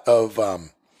lot of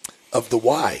the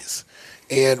whys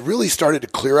and really started to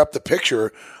clear up the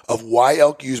picture of why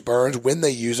elk use burns, when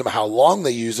they use them, how long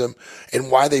they use them,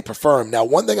 and why they prefer them. Now,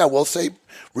 one thing I will say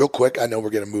real quick, I know we're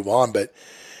going to move on, but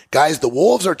guys, the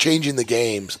wolves are changing the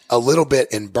games a little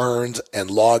bit in burns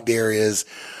and logged areas.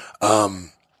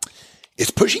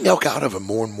 it's pushing elk out of them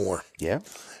more and more. Yeah.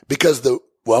 Because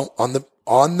on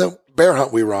the bear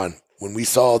hunt we were on, when we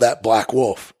saw that black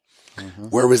wolf,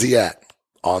 where was he at?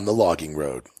 On the logging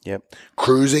road. Yep.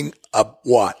 Cruising a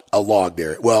logged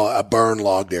area. Well, a burn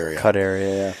logged area. Cut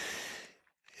area, yeah.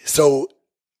 So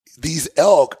these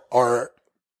elk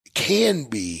can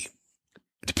be,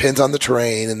 it depends on the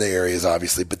terrain and the areas,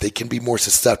 obviously, but they can be more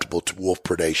susceptible to wolf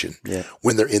predation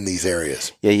when they're in these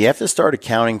areas. Yeah, you have to start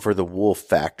accounting for the wolf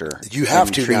factor. You have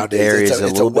to nowadays.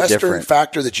 It's a Western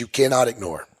factor that you cannot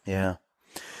ignore. Yeah.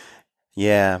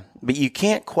 Yeah, but you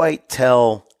can't quite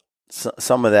tell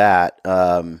some of that.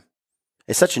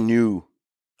 It's such a new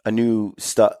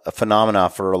phenomena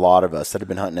for a lot of us that have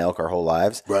been hunting elk our whole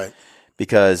lives. Right.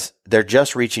 Because they're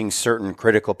just reaching certain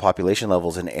critical population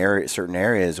levels in certain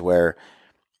areas where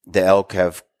the elk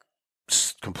have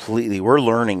completely, we're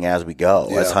learning as we go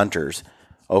as hunters.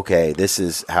 Okay, this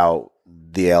is how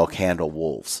the elk handle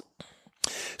wolves.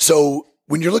 So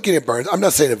when you're looking at burns, I'm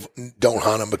not saying don't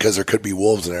hunt them because there could be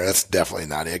wolves in there. That's definitely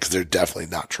not it, because they're definitely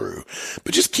not true.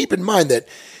 But just keep in mind that,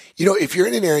 if you're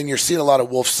in an area and you're seeing a lot of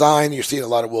wolf sign, you're seeing a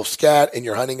lot of wolf scat, and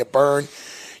you're hunting a burn,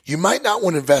 you might not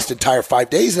want to invest entire 5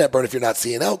 days in that burn if you're not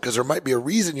seeing elk, because there might be a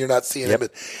reason you're not seeing them.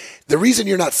 The reason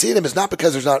you're not seeing them is not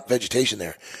because there's not vegetation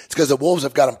there. It's because the wolves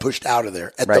have got them pushed out of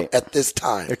there at this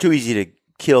time. They're too easy to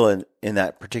kill in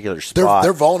that particular spot.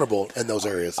 They're vulnerable in those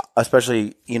areas.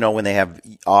 Especially, when they have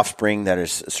offspring that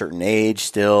is a certain age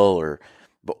still.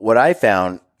 But what I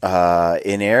found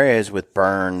in areas with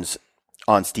burns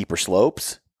on steeper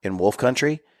slopes in wolf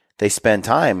country, they spend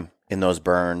time in those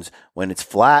burns. When it's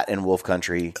flat in wolf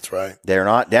country, that's right. They're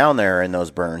not down there in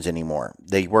those burns anymore.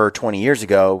 They were 20 years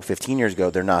ago, 15 years ago.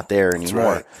 They're not there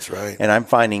anymore. That's right. And I'm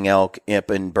finding elk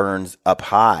up in burns up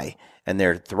high, and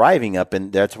they're thriving up,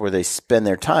 and that's where they spend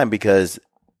their time because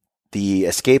the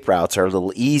escape routes are a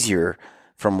little easier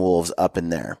from wolves up in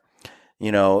there.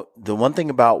 The one thing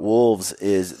about wolves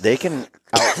is they can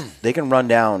run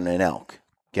down an elk,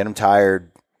 get them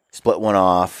tired, split one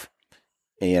off,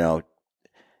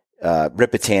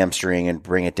 rip its hamstring and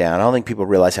bring it down. I don't think people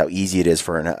realize how easy it is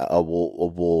for a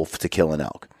wolf to kill an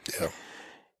elk. Yeah.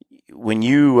 When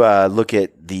you look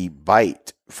at the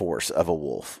bite force of a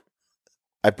wolf,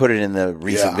 I put it in the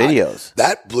recent videos.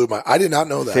 That blew I did not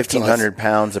know that. 1,500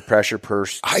 pounds of pressure per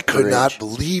I could not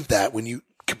believe that when you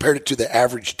compared it to the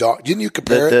average dog. Didn't you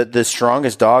compare it? The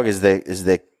strongest dog is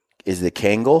the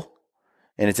Kangal,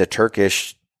 and it's a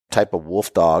Turkish type of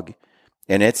wolf dog,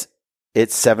 and it's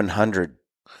 700.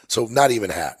 So not even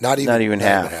half. Not even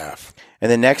half. And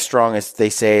the next strongest, they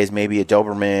say, is maybe a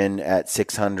Doberman at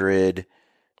 600.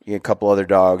 A couple other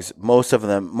dogs. Most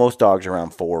dogs are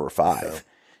around 4 or 5. Yeah.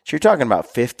 So you're talking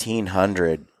about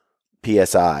 1,500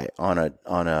 psi on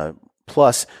a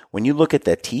plus. When you look at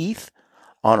the teeth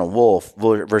on a wolf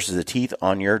versus the teeth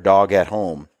on your dog at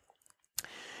home,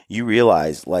 you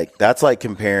realize that's like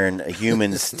comparing a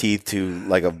human's teeth to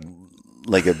like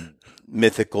a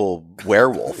mythical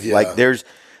werewolf. Yeah.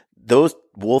 Those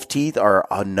wolf teeth are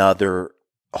a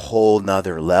whole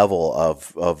nother level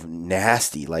of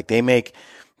nasty. They make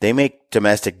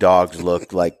domestic dogs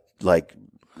look like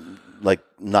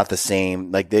not the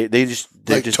same. They're just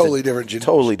totally different.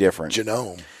 Totally different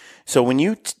genome. So when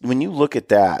you look at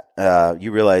that,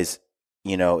 you realize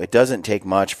it doesn't take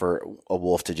much for a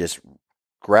wolf to just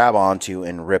grab onto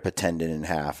and rip a tendon in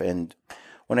half. And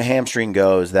when a hamstring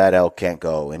goes, that elk can't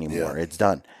go anymore. Yeah. It's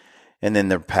done. And then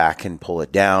the pack can pull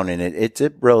it down, and it's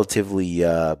a relatively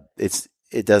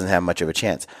it doesn't have much of a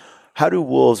chance. How do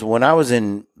wolves? When I was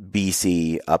in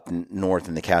BC up north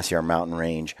in the Cassiar Mountain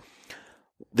Range,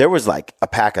 there was like a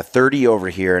pack of 30 over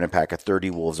here and a pack of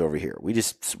 30 wolves over here. We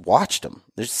just watched them.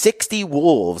 There's 60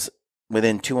 wolves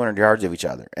within 200 yards of each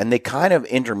other, and they kind of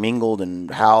intermingled and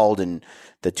howled. And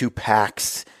the two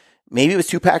packs, maybe it was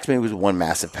two packs, maybe it was one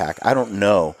massive pack. I don't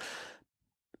know.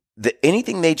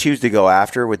 Anything they choose to go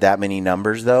after with that many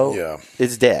numbers, though,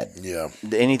 is dead. Yeah.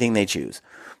 Anything they choose.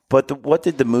 But what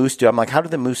did the moose do? I'm like, how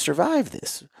did the moose survive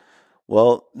this?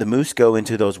 Well, the moose go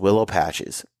into those willow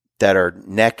patches that are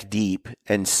neck deep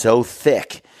and so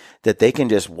thick that they can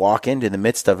just walk into the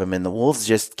midst of them, and the wolves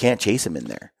just can't chase them in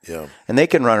there. Yeah. And they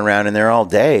can run around in there all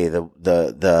day.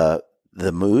 The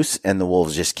moose and the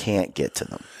wolves just can't get to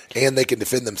them. And they can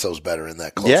defend themselves better in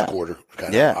that close quarter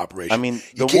kind of operation. I mean,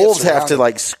 the wolves have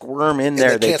to squirm in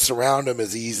there. They can't surround them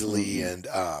as easily, and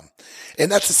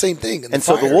that's the same thing. And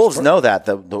so the wolves know that.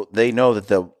 They know that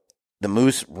the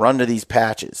moose run to these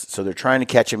patches, so they're trying to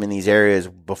catch them in these areas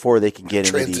before they can get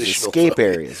into these escape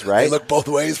areas. Right? They look both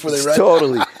ways before they run.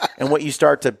 Totally. And what you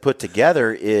start to put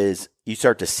together is you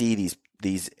start to see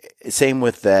these. Same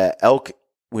with the elk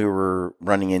we were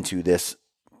running into this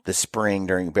the spring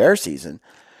during bear season,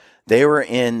 they were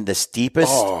in the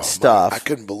steepest stuff. I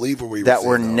couldn't believe where we that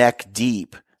were neck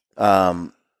deep,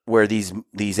 where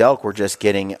these elk were just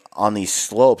getting on these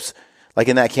slopes, like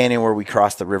in that canyon where we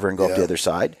crossed the river and go up the other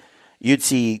side. You'd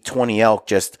see 20 elk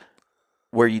just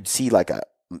where you'd see like a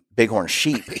bighorn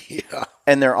sheep,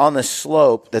 and they're on the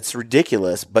slope that's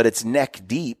ridiculous, but it's neck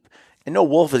deep, and no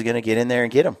wolf is going to get in there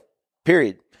and get them.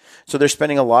 Period. So they're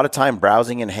spending a lot of time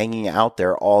browsing and hanging out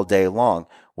there all day long.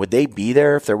 Would they be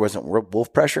there if there wasn't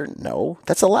wolf pressure? No,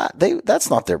 that's a lot. That's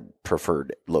not their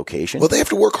preferred location. Well, they have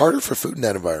to work harder for food in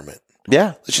that environment.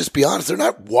 Yeah. Let's just be honest. They're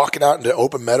not walking out into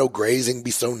open meadow grazing.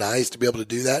 Be so nice to be able to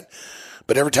do that.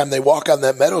 But every time they walk on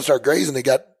that meadow, start grazing, they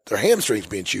got their hamstrings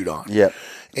being chewed on. Yep.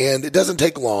 And it doesn't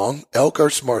take long. Elk are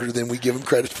smarter than we give them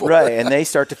credit for. Right. And they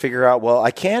start to figure out, well,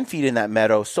 I can feed in that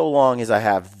meadow so long as I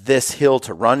have this hill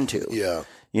to run to. Yeah.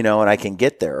 You know, and I can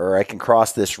get there, or I can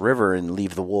cross this river and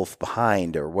leave the wolf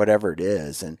behind, or whatever it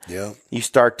is. And you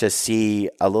start to see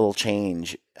a little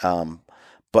change.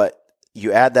 But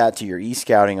you add that to your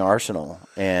e-scouting arsenal,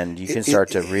 and you can start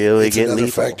to really get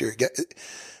lethal. Factor.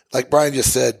 Like Brian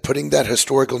just said, putting that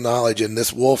historical knowledge in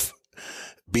this wolf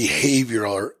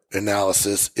behavioral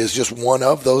analysis is just one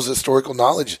of those historical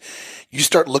knowledge. You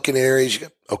start looking at areas,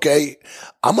 okay,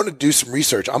 I'm going to do some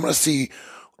research. I'm going to see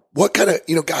what kind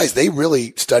of, guys, they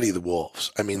really study the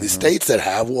wolves. I mean, the states that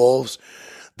have wolves,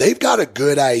 they've got a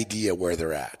good idea where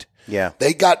they're at. Yeah.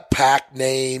 They got pack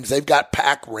names. They've got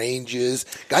pack ranges.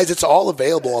 Guys, it's all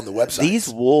available on the website. These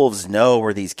wolves know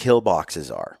where these kill boxes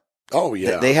are. Oh,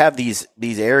 yeah. They have these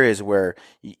areas where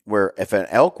if an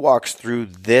elk walks through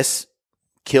this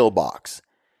kill box,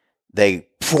 they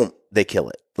kill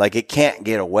it. Like, it can't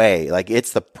get away. Like,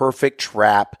 it's the perfect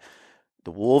trap.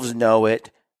 The wolves know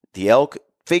it. The elk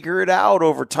figure it out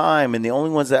over time, and the only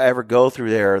ones that ever go through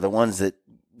there are the ones that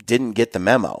didn't get the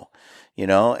memo,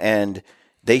 and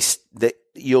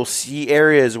you'll see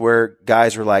areas where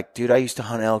guys were like, dude, I used to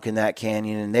hunt elk in that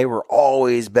canyon, and they were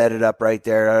always bedded up right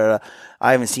there.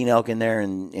 I haven't seen elk in there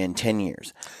in 10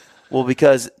 years. Well,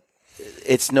 because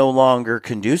it's no longer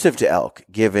conducive to elk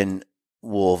given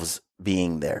wolves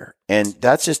being there. And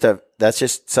that's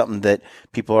just something that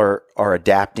people are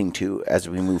adapting to as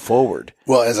we move forward.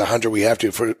 Well, as a hunter, we have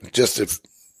to, just to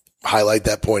highlight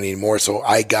that point anymore. So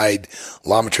I guide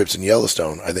llama trips in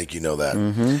Yellowstone. I think you know that.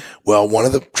 Mm-hmm. Well, one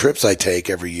of the trips I take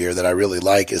every year that I really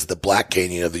like is the Black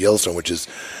Canyon of the Yellowstone, which is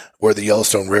where the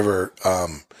Yellowstone River,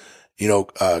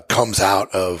 comes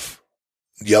out of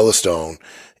Yellowstone.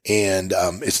 And,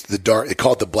 it's the dark, they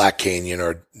call it the Black Canyon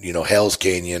or, Hell's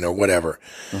Canyon or whatever.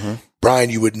 Mm-hmm.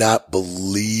 Brian, you would not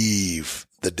believe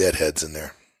the deadheads in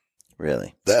there.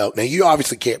 Really? Now, you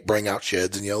obviously can't bring out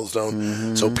sheds in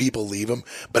Yellowstone, so people leave them.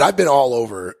 But I've been all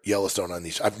over Yellowstone on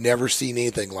these. I've never seen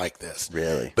anything like this.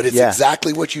 Really? But it's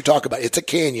exactly what you talk about. It's a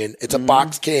canyon. It's a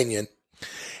box canyon.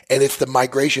 And it's the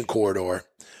migration corridor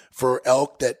for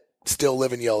elk that still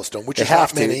live in Yellowstone, which is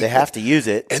not many. They have to use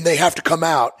it. And they have to come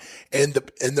out. And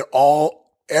they're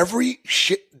all, every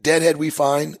deadhead we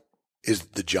find is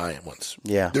the giant ones.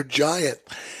 Yeah. They're giant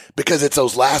because it's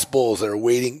those last bulls that are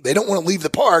waiting. They don't want to leave the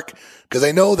park because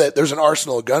they know that there's an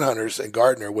arsenal of gun hunters and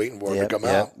Gardner waiting for them to come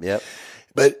out. Yep.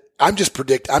 But I'm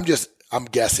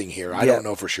guessing here. I don't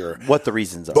know for sure what the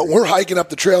reasons are. But we're hiking up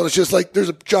the trail and it's just like there's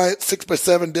a giant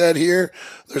 6x7 dead here.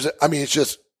 It's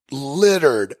just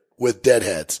littered with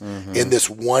deadheads in this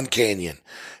one canyon.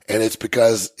 And it's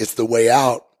because it's the way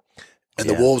out. And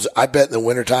the wolves, I bet in the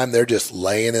wintertime, they're just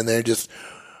laying in there, just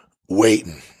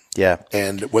waiting. Yeah.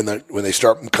 And when they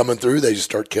start coming through, they just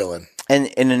start killing. And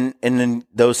in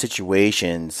those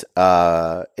situations,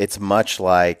 it's much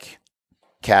like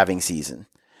calving season.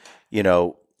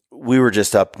 We were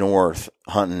just up north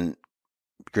hunting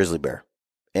grizzly bear,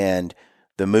 and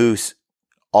the moose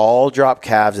all drop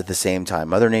calves at the same time.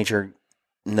 Mother Nature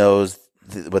knows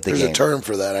what they There's gain. a term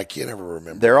for that. I can't ever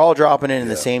remember. They're all dropping in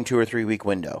the same 2 or 3 week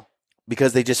window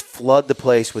because they just flood the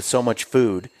place with so much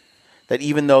food that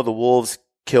even though the wolves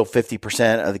kill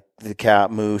 50% of the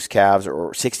moose calves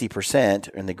or 60%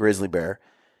 in the grizzly bear,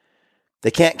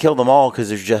 they can't kill them all because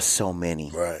there's just so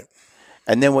many. Right.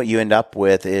 And then what you end up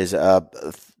with is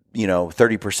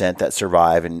 30% that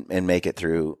survive and make it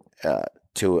through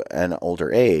to an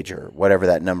older age or whatever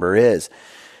that number is.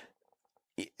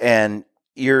 And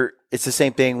it's the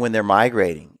same thing when they're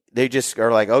migrating. They just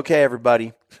are like, okay,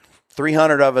 everybody,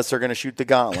 300 of us are going to shoot the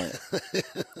gauntlet.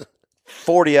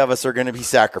 40 of us are going to be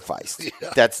sacrificed.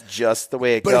 Yeah. That's just the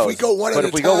way it goes. But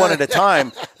if we go one at a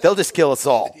time, they'll just kill us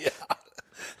all.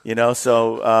 Yeah.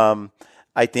 So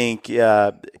I think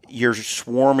you're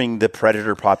swarming the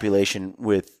predator population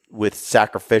with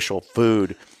sacrificial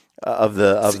food of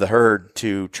the herd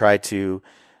to try to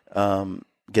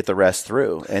get the rest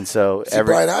through. And so,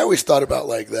 Brian, I always thought about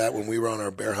like that when we were on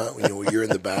our bear hunt. When you're in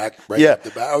the back, right? Yeah. Up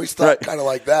the back. I always thought kind of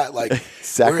like that, like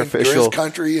sacrificial. We're in his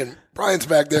country, and Brian's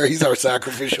back there. He's our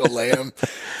sacrificial lamb.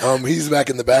 He's back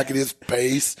in the back at his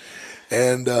pace.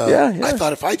 And I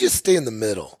thought if I just stay in the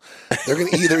middle, they're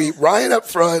going to either eat Ryan up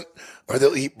front or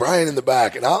they'll eat Brian in the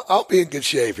back, and I'll be in good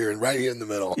shape here and right here in the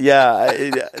middle.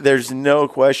 Yeah, there's no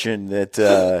question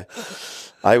that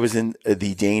I was in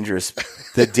the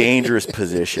dangerous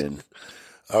position.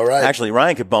 All right. Actually,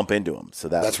 Ryan could bump into him, so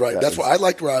that's right. That's why I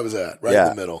liked where I was at, right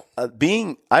in the middle. I'm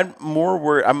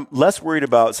less worried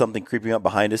about something creeping up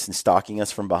behind us and stalking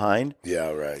us from behind.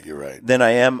 Yeah, right. You're right. Than I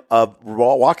am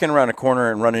walking around a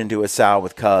corner and running into a sow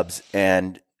with cubs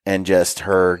and just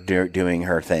her doing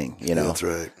her thing. That's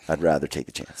right. I'd rather take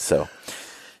the chance. So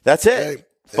that's it,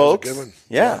 folks. That was a good one.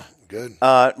 Yeah, good.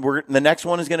 The next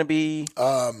one is going to be.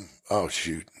 Oh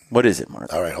shoot. What is it,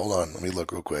 Mark? All right, hold on. Let me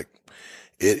look real quick.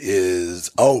 It is,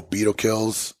 beetle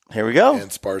kills. Here we go.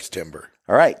 And sparse timber.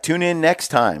 All right. Tune in next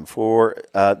time for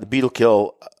the beetle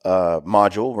kill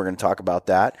module. We're going to talk about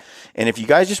that. And if you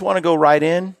guys just want to go right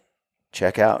in,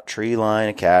 check out Treeline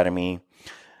Academy.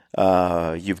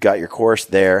 You've got your course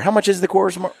there. How much is the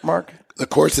course, Mark? The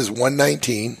course is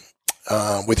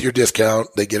 $119. With your discount,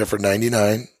 they get it for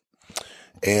 $99.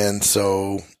 And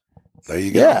so there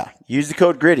you go. Yeah. Use the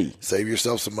code GRITTY. Save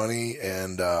yourself some money.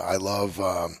 And I love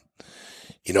partnering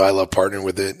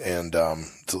with it, and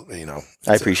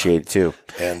I appreciate it too.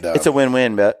 And it's a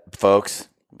win-win, folks.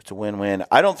 It's a win-win.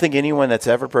 I don't think anyone that's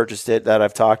ever purchased it that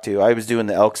I've talked to. I was doing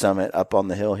the elk summit up on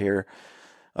the hill here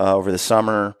over the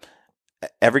summer.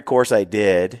 Every course I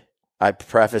did, I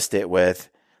prefaced it with,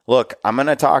 "Look, I'm going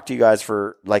to talk to you guys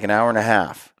for like an hour and a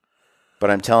half,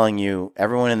 but I'm telling you,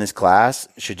 everyone in this class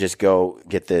should just go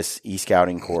get this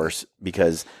e-scouting course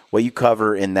because what you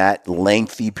cover in that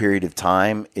lengthy period of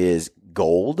time is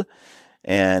gold."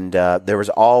 And there was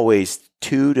always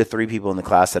 2 to 3 people in the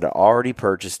class that had already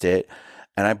purchased it,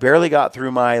 and I barely got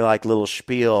through my little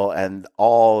spiel, and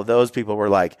all of those people were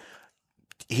like,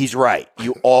 "He's right.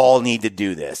 You all need to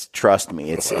do this. Trust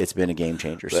me. It's been a game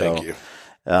changer." Thank you.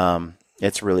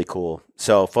 It's really cool.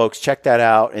 So, folks, check that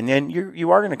out, and then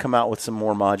you are going to come out with some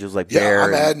more modules like bear.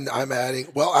 I'm adding.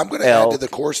 Well, I'm going to add to the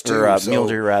course too. Or mule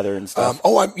deer rather and stuff.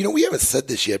 We haven't said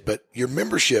this yet, but your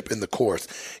membership in the course,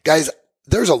 guys.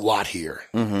 There's a lot here.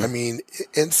 Mm-hmm. I mean,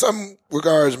 in some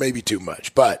regards, maybe too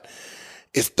much, but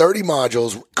it's 30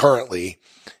 modules currently,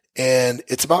 and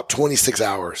it's about 26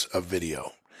 hours of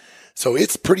video. So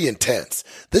it's pretty intense.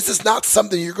 This is not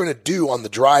something you're going to do on the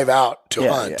drive out to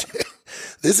hunt. Yeah.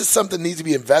 This is something that needs to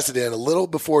be invested in a little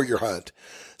before your hunt.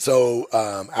 So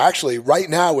actually, right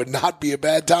now would not be a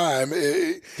bad time.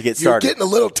 To get started. You're getting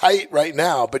a little tight right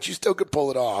now, but you still could pull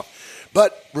it off.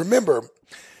 But remember,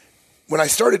 when I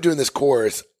started doing this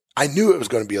course, I knew it was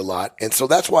going to be a lot. And so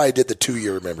that's why I did the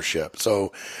 2-year membership.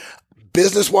 So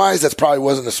business-wise, that probably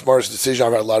wasn't the smartest decision.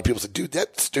 I've had a lot of people say, "Dude,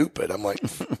 that's stupid." I'm like,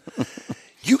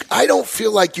 I don't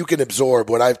feel like you can absorb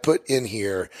what I've put in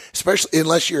here, especially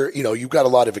unless you've got a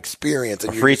lot of experience.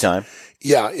 And free time.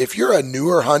 Yeah. If you're a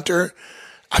newer hunter,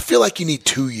 I feel like you need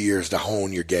 2 years to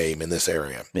hone your game in this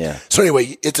area. Yeah. So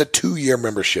anyway, it's a 2-year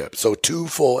membership. So 2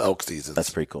 full elk seasons. That's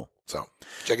pretty cool. So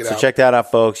check it out. So check that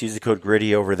out, folks. Use the code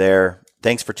GRITTY over there.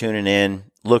 Thanks for tuning in.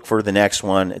 Look for the next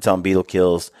one. It's on beetle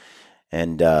kills.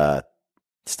 And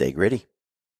stay gritty.